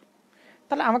ভালোবাসো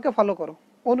তাহলে আমাকে ফলো করো,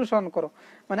 অনুসরণ করো।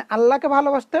 মানে আল্লাহকে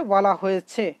ভালোবাসতে বলা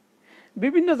হয়েছে।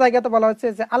 বিভিন্ন জায়গাতে বলা হয়েছে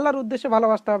যে আল্লাহর উদ্দেশ্যে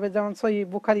ভালোবাসতে হবে, যেমন সহিহ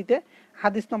বুখারীতে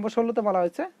হাদিস নম্বর 16তে বলা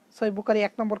হয়েছে। সহিহ বুখারী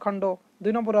 1 নম্বর খণ্ড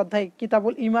 2 নম্বর অধ্যায়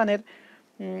কিতাবুল ঈমানের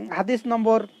হাদিস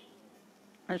নম্বর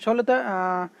 16তে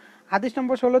হাদিস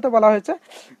নম্বর 16তে বলা হয়েছে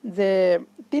যে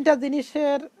তিনটা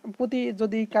জিনিসের প্রতি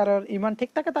যদি কারোর ঈমান ঠিক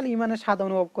থাকে তাহলে ঈমানের স্বাদ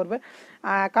অনুভব করবে।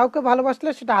 কাউকে ভালোবাসলে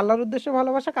সেটা আল্লাহর উদ্দেশ্যে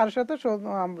ভালোবাসা, কারোর সাথে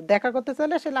দেখা করতে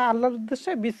চাইলে সেটা আল্লাহর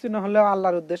উদ্দেশ্যে, বিচ্ছিন্ন হলেও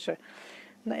আল্লাহর উদ্দেশ্যে।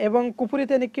 এবং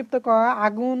কুফুরিতে নিক্ষিপ্ত করা,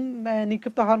 আগুন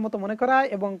নিক্ষিপ্ত হওয়ার মতো মনে করা,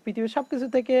 এবং পৃথিবীর সবকিছু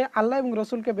থেকে আল্লাহ এবং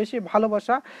রসুলকে বেশি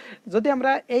ভালোবাসা। যদি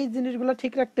আমরা এই জিনিসগুলো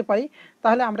ঠিক রাখতে পারি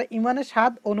তাহলে আমরা ইমানের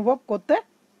স্বাদ অনুভব করতে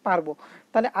পারবো।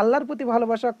 তাহলে আল্লাহর প্রতি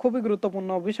ভালোবাসা খুবই গুরুত্বপূর্ণ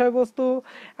বিষয়বস্তু।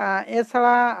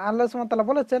 এছাড়া আল্লাহ সুবহানাহু ওয়া তাআলা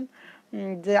বলেছেন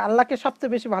যে আল্লাহকে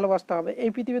সবচেয়ে বেশি ভালোবাসতে হবে। এই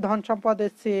পৃথিবী ধন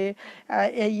সম্পদের চেয়ে,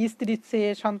 এই স্ত্রীর চেয়ে,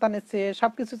 সন্তানের চেয়ে,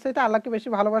 সবকিছুর চাইতে আল্লাহকে বেশি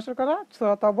ভালোবাসা করা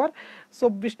সূরা তাওবার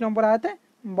 24 নম্বর আয়াতে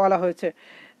বলা হয়েছে।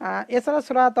 এছাড়া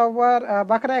সূরা তাওবার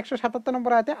বাকারা 177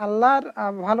 নম্বর আয়াতে আল্লাহর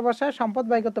ভালোবাসায় সম্পদ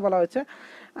ব্যয় করতে বলা হয়েছে।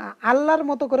 আল্লাহর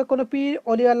মতো করে কোনো পীর,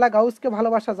 অলি আল্লাহ, গাউসকে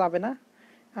ভালোবাসা যাবে না।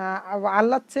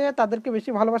 আল্লাহর চেয়ে তাদেরকে বেশি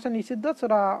ভালোবাসা নিষিদ্ধ,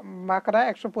 সূরা বাকারা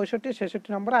 165-66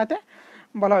 নম্বর আয়াতে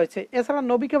বলা হয়েছে। এছাড়া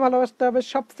নবীকে ভালোবাসতে হবে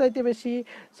সবচাইতে বেশি।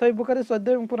 সহিহ বুখারী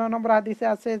 14 এবং 15 নম্বর হাদিসে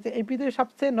আছে যে এই পৃথিবীর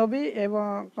সবচেয়ে নবী এবং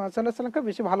সাল্লাল্লাহু আলাইহি সাল্লামকে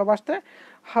বেশি ভালোবাসতে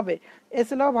হবে। এ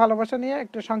ছিল ভালোবাসা নিয়ে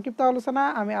একটা সংক্ষিপ্ত আলোচনা।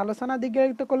 আমি আলোচনা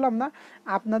দীর্ঘায়িত করলাম না,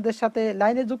 আপনাদের সাথে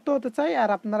লাইনে যুক্ত হতে চাই। আর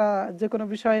আপনারা যে কোনো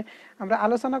বিষয়ে আমরা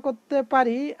আলোচনা করতে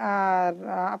পারি, আর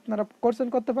আপনারা কোশ্চেন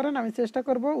করতে পারেন, আমি চেষ্টা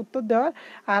করব উত্তর দেওয়ার।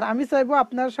 আর আমি চাইবো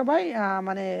আপনারা সবাই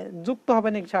মানে যুক্ত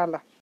হবেন ইনশাআল্লাহ।